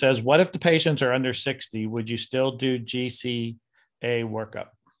one that says, what if the patients are under 60? Would you still do GCA workup?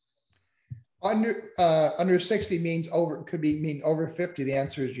 Under 60 means mean over 50. The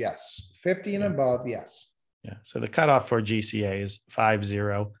answer is yes. 50 and above, yes. Yeah. So the cutoff for GCA is 50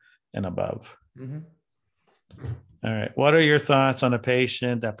 and above. All right. What are your thoughts on a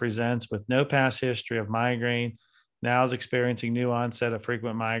patient that presents with no past history of migraine, now is experiencing new onset of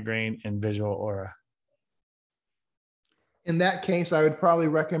frequent migraine and visual aura? In that case, I would probably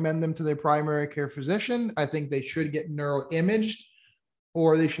recommend them to their primary care physician. I think they should get neuroimaged,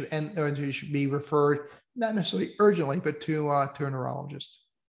 or they should be referred, not necessarily urgently, but to a neurologist.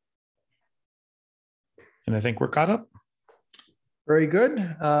 And I think we're caught up. Very good.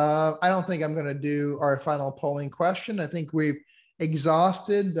 I don't think I'm going to do our final polling question. I think we've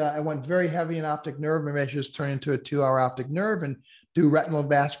exhausted. I went very heavy in optic nerve. Maybe I should just turn into a 2-hour optic nerve and do retinal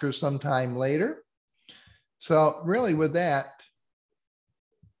vascular sometime later. So really with that,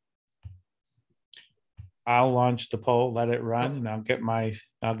 I'll launch the poll, let it run, and I'll get my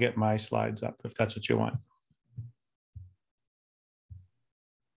slides up if that's what you want.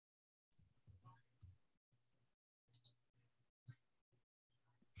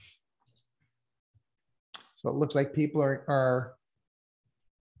 So it looks like people are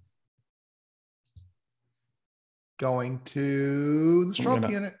going to the stroke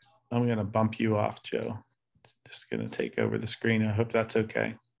unit. I'm going to bump you off, Joe. Just going to take over the screen. I hope that's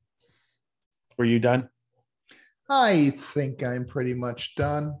okay. Were you done? I think I'm pretty much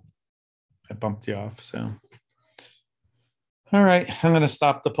done. I bumped you off. So, all right, I'm going to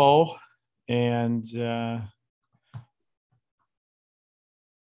stop the poll and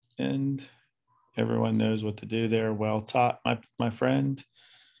everyone knows what to do there. Well taught, my friend.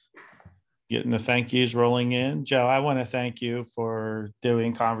 Getting the thank yous rolling in. Joe, I want to thank you for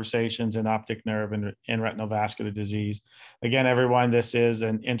doing conversations in optic nerve and retinal vascular disease. Again, everyone, this is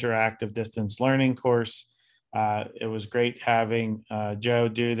an interactive distance learning course. It was great having Joe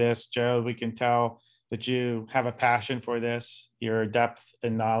do this. Joe, we can tell that you have a passion for this. Your depth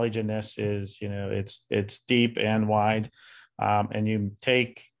and knowledge in this is, it's deep and wide. And you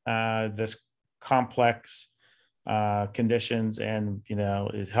take this complex conditions and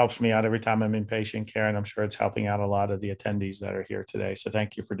it helps me out every time I'm in patient care, and I'm sure it's helping out a lot of the attendees that are here today. So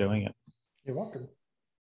thank you for doing it. You're welcome.